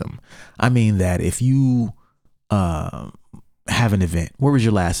 support system. I mean that if you have an event, where was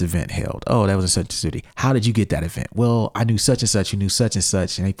your last event held? Oh, that was in such a city. How did you get that event? Well, I knew such and such, who knew such and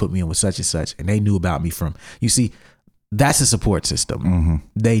such, and they put me in with such and such, and they knew about me from, you see, that's a support system.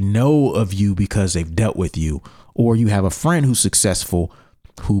 They know of you because they've dealt with you, or you have a friend who's successful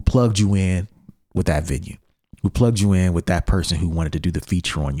who plugged you in with that venue, who plugged you in with that person who wanted to do the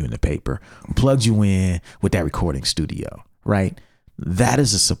feature on you in the paper, who plugged you in with that recording studio, right? That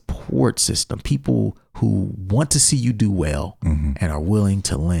is a support system. People who want to see you do well and are willing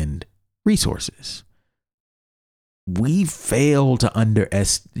to lend resources. We fail to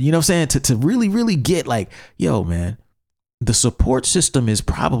underestimate, you know what I'm saying? To really, really get like, yo, man, the support system is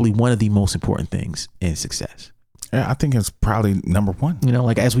probably one of the most important things in success. Yeah, I think it's probably number one. You know,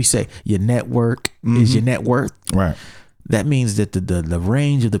 like as we say, your network is your net worth. Right. That means that the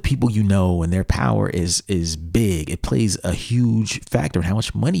range of the people you know and their power is big. It plays a huge factor in how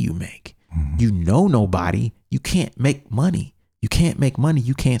much money you make. You know nobody, you can't make money. You can't make money,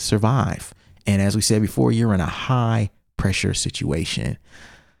 you can't survive. And as we said before, you're in a high pressure situation.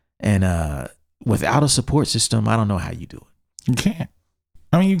 And without a support system, I don't know how you do it. You can't.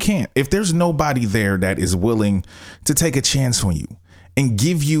 I mean, you can't. If there's nobody there that is willing to take a chance on you and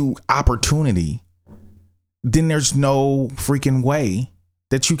give you opportunity, then there's no freaking way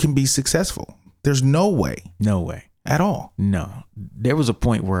that you can be successful. There's no way No way. at all. No. There was a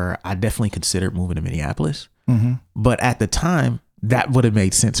point where I definitely considered moving to Minneapolis. But at the time, that would have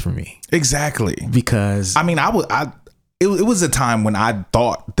made sense for me Exactly. because I mean, it was a time when I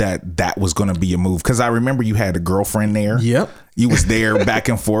thought that was going to be a move, because I remember you had a girlfriend there. Yep. You was there back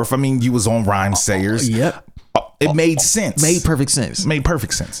and forth. I mean, you was on Rhyme Sayers. Yep. It made sense. Made perfect sense. Made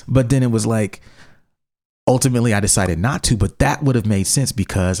perfect sense. But then it was like, ultimately I decided not to, but that would have made sense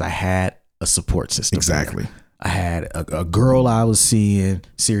because I had a support system. Exactly. there. I had a girl I was seeing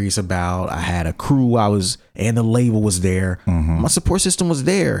serious about. I had a crew and the label was there. My support system was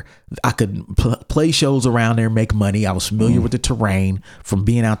there. I could play shows around there, make money. I was familiar with the terrain from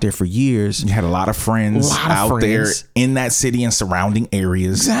being out there for years. You had a lot of friends there friends. in that city and surrounding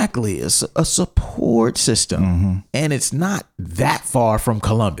areas. Exactly. It's a support system. And it's not that far from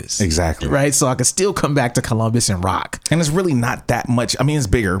Columbus. Exactly. Right. So I could still come back to Columbus and rock. And it's really not that much. I mean, it's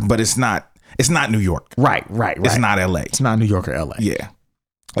bigger, but it's not New York. Right. It's not LA. It's not New York or LA. Yeah.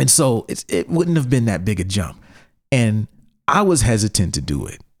 And so it wouldn't have been that big a jump. And I was hesitant to do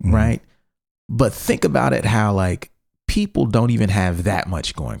it. Right. But think about it, how like people don't even have that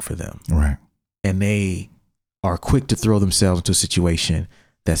much going for them. Right. And they are quick to throw themselves into a situation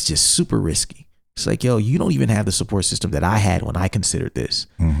that's just super risky. It's like, yo, you don't even have the support system that I had when I considered this.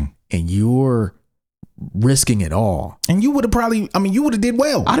 And you're risking it all. And you would have you would have did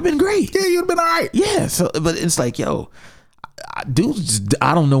well. I'd have been great. Yeah, you'd have been all right. Yeah. So, but it's like, yo, dudes,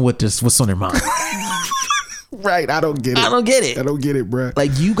 I don't know what's on their mind. Right. I don't get it. I don't get it. I don't get it, bro.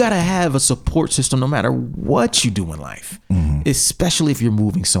 Like, you got to have a support system no matter what you do in life, especially if you're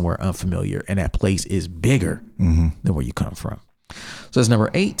moving somewhere unfamiliar and that place is bigger than where you come from. So that's number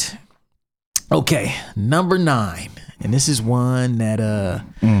 8. Okay. Number 9. And this is one that,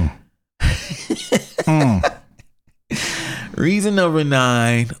 reason number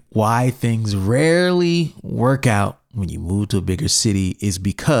 9 why things rarely work out when you move to a bigger city is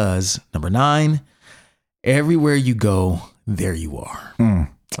because, number 9, everywhere you go, there you are.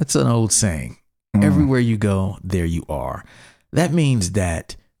 It's an old saying. Everywhere you go, there you are. That means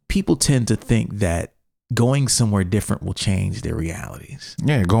that people tend to think that going somewhere different will change their realities.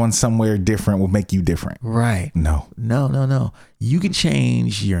 Yeah, going somewhere different will make you different. Right. No. No. You can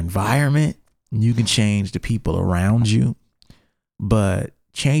change your environment. You can change the people around you. But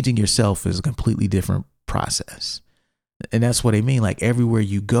changing yourself is a completely different process. And that's what I mean. Like, everywhere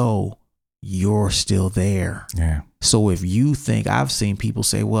you go, you're still there. Yeah. So if you think, I've seen people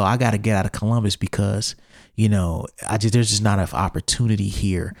say, well, I got to get out of Columbus because, you know, there's just not enough opportunity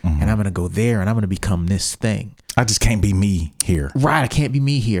here, and I'm going to go there and I'm going to become this thing. I just can't be me here. Right. I can't be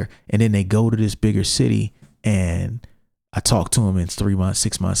me here. And then they go to this bigger city, and I talk to them, and it's 3 months,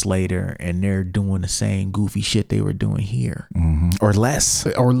 6 months later, and they're doing the same goofy shit they were doing here. Or less.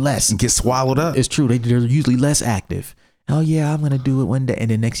 And Get swallowed up. It's true. They're usually less active. Oh yeah, I'm going to do it one day.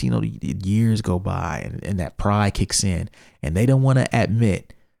 And then next, you know, years go by, and that pride kicks in, and they don't want to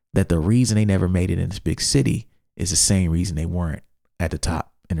admit that the reason they never made it in this big city is the same reason they weren't at the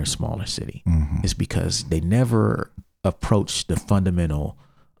top in their smaller city. It's because they never approached the fundamental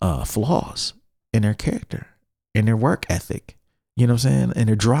flaws in their character, in their work ethic, you know what I'm saying? And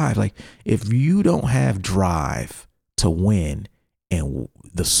their drive. Like, if you don't have drive to win in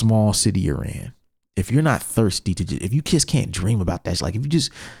the small city you're in, if you're not thirsty to, if you just can't dream about that, like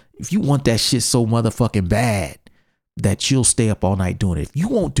if you want that shit so motherfucking bad that you'll stay up all night doing it. If you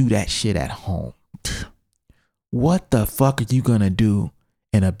won't do that shit at home, what the fuck are you gonna do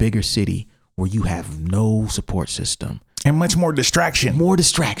in a bigger city where you have no support system and much more distraction? More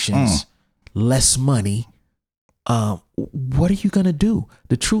distractions, less money. What are you gonna do?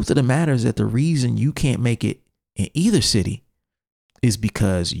 The truth of the matter is that the reason you can't make it in either city is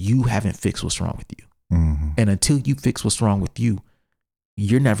because you haven't fixed what's wrong with you. And until you fix what's wrong with you,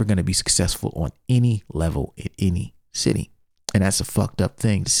 you're never going to be successful on any level in any city. And that's a fucked up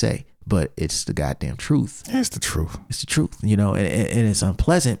thing to say, but it's the goddamn truth. It's the truth. It's the truth, you know, and it's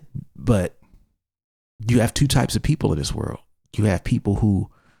unpleasant, but you have two types of people in this world. You have people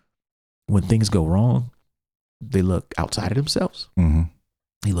who, when things go wrong, they look outside of themselves.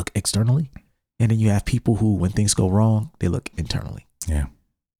 They look externally. And then you have people who, when things go wrong, they look internally. Yeah.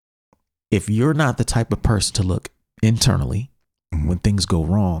 If you're not the type of person to look internally when things go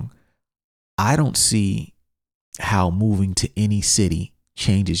wrong, I don't see how moving to any city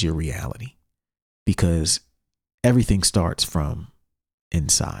changes your reality, because everything starts from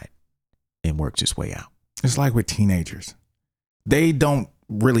inside and works its way out. It's like with teenagers. They don't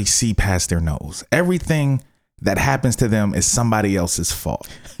really see past their nose. Everything that happens to them is somebody else's fault.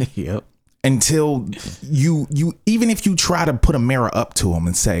 Yep. Until you even if you try to put a mirror up to them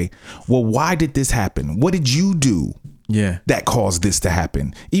and say, well, why did this happen? What did you do that caused this to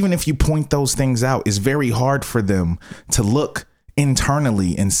happen? Even if you point those things out, it's very hard for them to look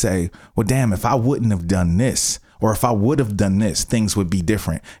internally and say, well, damn, if I wouldn't have done this, or if I would have done this, things would be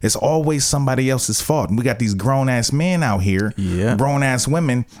different. It's always somebody else's fault. And we got these grown ass men out here, grown ass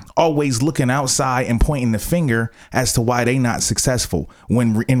women, always looking outside and pointing the finger as to why they not successful,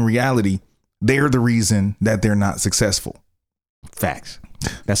 when in reality, they're the reason that they're not successful. Facts.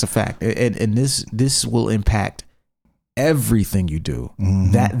 That's a fact. And this will impact everything you do.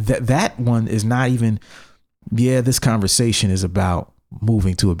 That one is not even, this conversation is about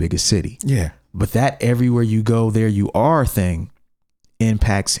moving to a bigger city. Yeah. But that everywhere you go, there you are thing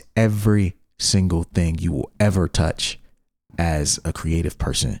impacts every single thing you will ever touch as a creative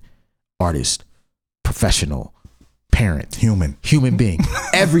person, artist, professional, parent, human being.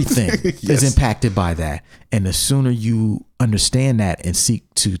 Everything is impacted by that. And the sooner you understand that and seek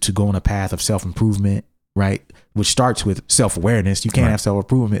to go on a path of self-improvement, right, which starts with self-awareness. You can't have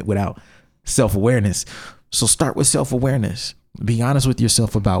self-improvement without self-awareness. So start with self-awareness. Be honest with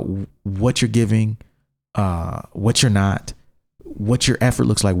yourself about what you're giving, what you're not, what your effort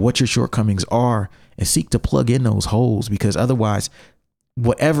looks like, what your shortcomings are, and seek to plug in those holes, because otherwise,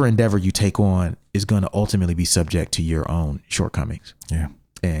 whatever endeavor you take on is going to ultimately be subject to your own shortcomings. Yeah.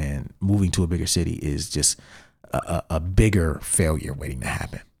 And moving to a bigger city is just a bigger failure waiting to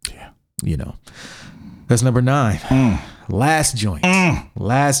happen. Yeah. You know, that's number 9. Last joint.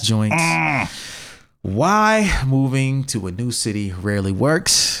 Last joint. Why moving to a new city rarely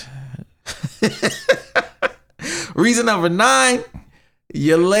works. Reason number 9,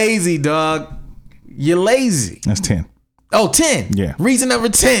 you're lazy, dog. You're lazy. That's 10. Oh, 10. Yeah. Reason number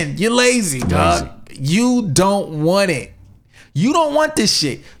 10, you're lazy, dog. You don't want it. You don't want this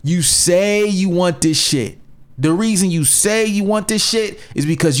shit. You say you want this shit. The reason you say you want this shit is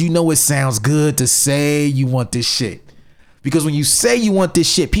because you know it sounds good to say you want this shit. Because when you say you want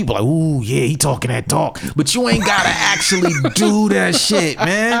this shit, people are like, ooh, yeah, he talking that talk. But you ain't got to actually do that shit,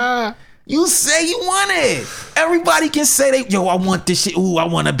 man. You say you want it. Everybody can say, yo, I want this shit. Ooh, I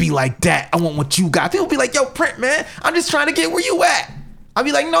want to be like that. I want what you got. People be like, yo, Print, man, I'm just trying to get where you at. I'll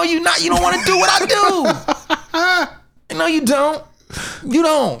be like, no, you not. You don't want to do what I do. No, you don't. You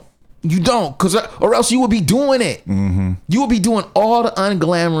don't. You don't, or else you would be doing it. You would be doing all the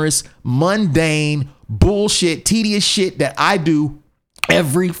unglamorous, mundane, bullshit, tedious shit that I do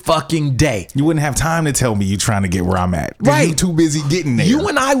every fucking day. You wouldn't have time to tell me you trying to get where I'm at. 'Cause Right. You too busy getting there. You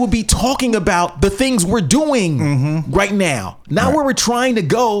and I would be talking about the things we're doing right now. Not where we're trying to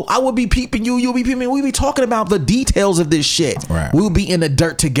go. I would be peeping you. You'll be peeping me. We'd be talking about the details of this shit. Right. We'll be in the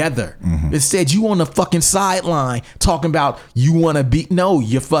dirt together. Instead, you on the fucking sideline talking about you want to be. No,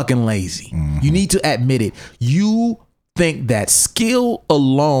 you're fucking lazy. You need to admit it. You think that skill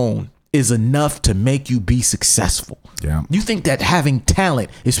alone is enough to make you be successful. Yeah. You think that having talent,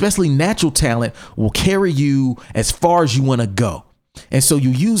 especially natural talent, will carry you as far as you want to go. And so you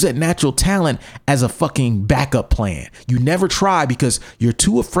use that natural talent as a fucking backup plan. You never try because you're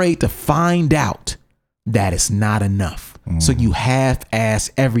too afraid to find out that it's not enough. So you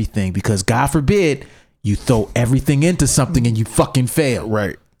half-ass everything because God forbid you throw everything into something and you fucking fail.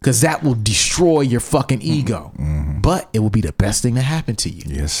 Right. Because that will destroy your fucking ego. But it will be the best thing to happen to you.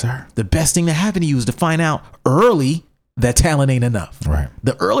 Yes, sir. The best thing that happened to you is to find out early that talent ain't enough. Right.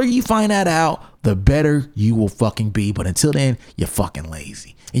 The earlier you find that out, the better you will fucking be. But until then, you're fucking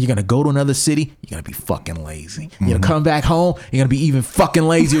lazy. And you're going to go to another city, you're going to be fucking lazy. You're going to come back home, you're going to be even fucking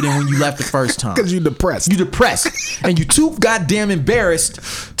lazier than when you left the first time. Because you're depressed. You're depressed. And you're too goddamn embarrassed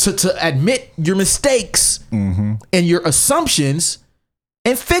to admit your mistakes and your assumptions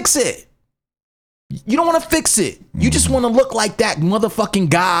and fix it. You don't want to fix it. You just want to look like that motherfucking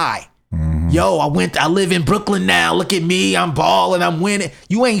guy. Yo, I live in Brooklyn now. Look at me. I'm balling. I'm winning.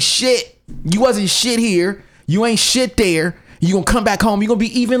 You ain't shit. You wasn't shit here. You ain't shit there. You gonna come back home. You're gonna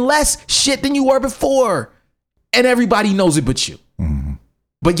be even less shit than you were before. And everybody knows it but you.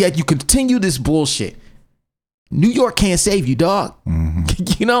 But yet you continue this bullshit. New York can't save you, dog.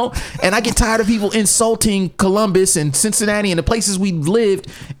 You know? And I get tired of people insulting Columbus and Cincinnati and the places we lived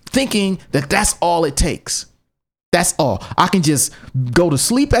thinking that that's all it takes. That's all. I can just go to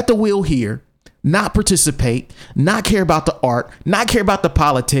sleep at the wheel here, not participate, not care about the art, not care about the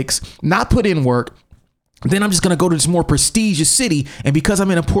politics, not put in work. Then I'm just going to go to this more prestigious city. And because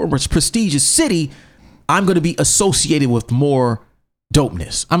I'm in a prestigious city, I'm going to be associated with more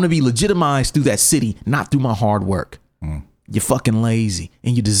dopeness. I'm going to be legitimized through that city, not through my hard work. You're fucking lazy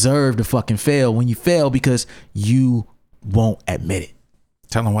and you deserve to fucking fail when you fail because you won't admit it.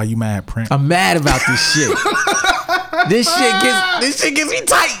 Tell them why you mad, Prince. I'm mad about this shit. This shit gets me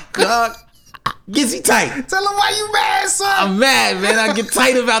tight, dog. Gets me tight. Tell them why you mad, son. I'm mad, man. I get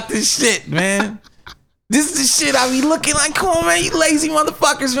tight about this shit, man. This is the shit I be looking like. Come on, man. You lazy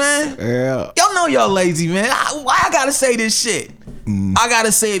motherfuckers, man. Yeah. Y'all know y'all lazy, man. Why I gotta say this shit? I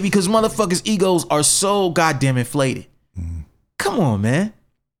gotta say it because motherfuckers' egos are so goddamn inflated. Come on, man.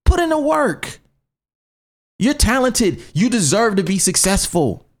 Put in the work. You're talented. You deserve to be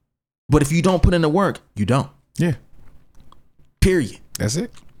successful. But if you don't put in the work, you don't. Yeah. Period. That's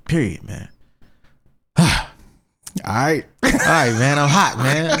it. Period, man. All right. All right, man. I'm hot,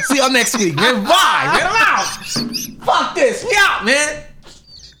 man. See y'all next week, man. Bye, man. I'm out. Fuck this. We out, man.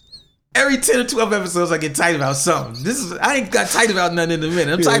 Every 10 or 12 episodes, I get tight about something. I ain't got tight about nothing in a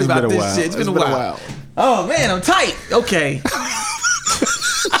minute. I'm tight about this shit. It's been a while. Oh, man. I'm tight. Okay.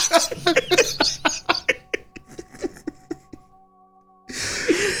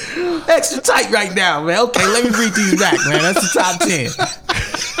 Extra tight right now, man. Okay, let me read these back, man. That's the top 10.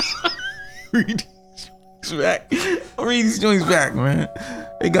 Read these back. I'll read these joints back, man.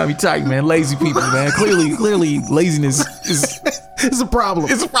 They got me tight, man. Lazy people, man. Clearly, laziness is It's a problem.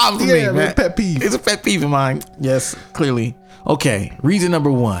 it's a problem for me, man. It's a pet peeve. It's a pet peeve of mine. Yes, clearly. Okay, reason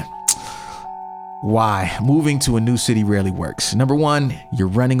number 1. Why moving to a new city rarely works. Number 1, you're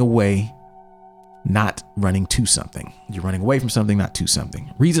running away, not running to something. You're running away from something, not to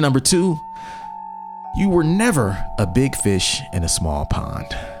something. Reason number 2, you were never a big fish in a small pond.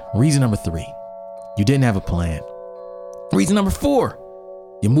 Reason number 3, you didn't have a plan. Reason number 4,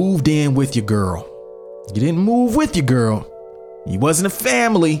 you moved in with your girl. You didn't move with your girl. You wasn't a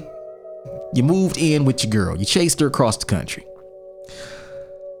family. You moved in with your girl. You chased her across the country.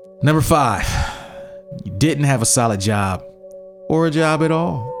 Number 5, you didn't have a solid job or a job at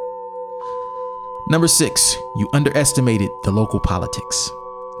all. Number 6, you underestimated the local politics.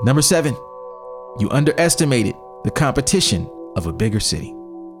 Number 7, you underestimated the competition of a bigger city.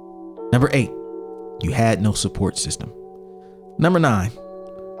 Number 8, you had no support system. Number 9,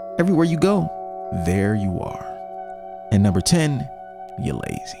 everywhere you go, there you are. And number 10, you're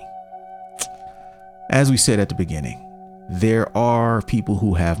lazy. As we said at the beginning, there are people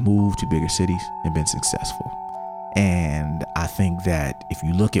who have moved to bigger cities and been successful. And I think that if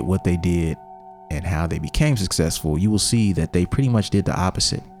you look at what they did and how they became successful, you will see that they pretty much did the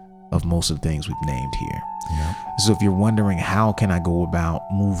opposite of most of the things we've named here. Yeah. So if you're wondering how can I go about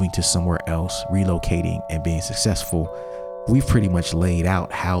moving to somewhere else, relocating and being successful, we've pretty much laid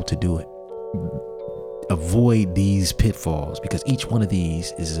out how to do it. Avoid these pitfalls, because each one of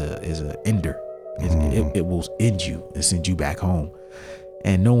these is a ender. It will end you and send you back home.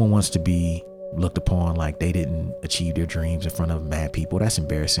 And no one wants to be looked upon like they didn't achieve their dreams in front of mad people. That's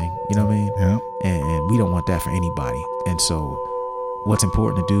embarrassing. You know what I mean? Yeah. And we don't want that for anybody. And so what's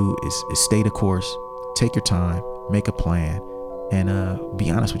important to do is stay the course, take your time, make a plan, and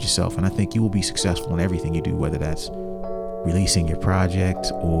be honest with yourself. And I think you will be successful in everything you do, whether that's releasing your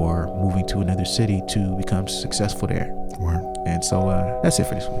project or moving to another city to become successful there. Word. And so that's it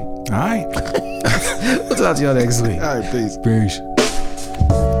for this week. All right. We'll talk to y'all next week. All right, peace. Peace.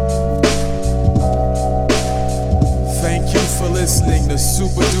 Thank you for listening to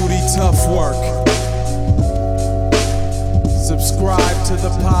Super Duty Tough Work. Subscribe to the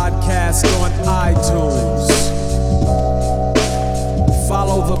podcast on iTunes.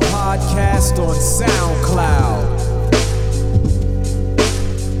 Follow the podcast on SoundCloud.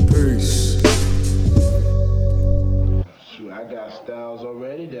 Peace. Shoot, I got styles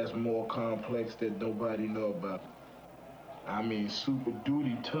already that's more complex that nobody know about. I mean, super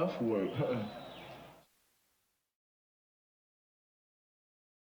duty tough work.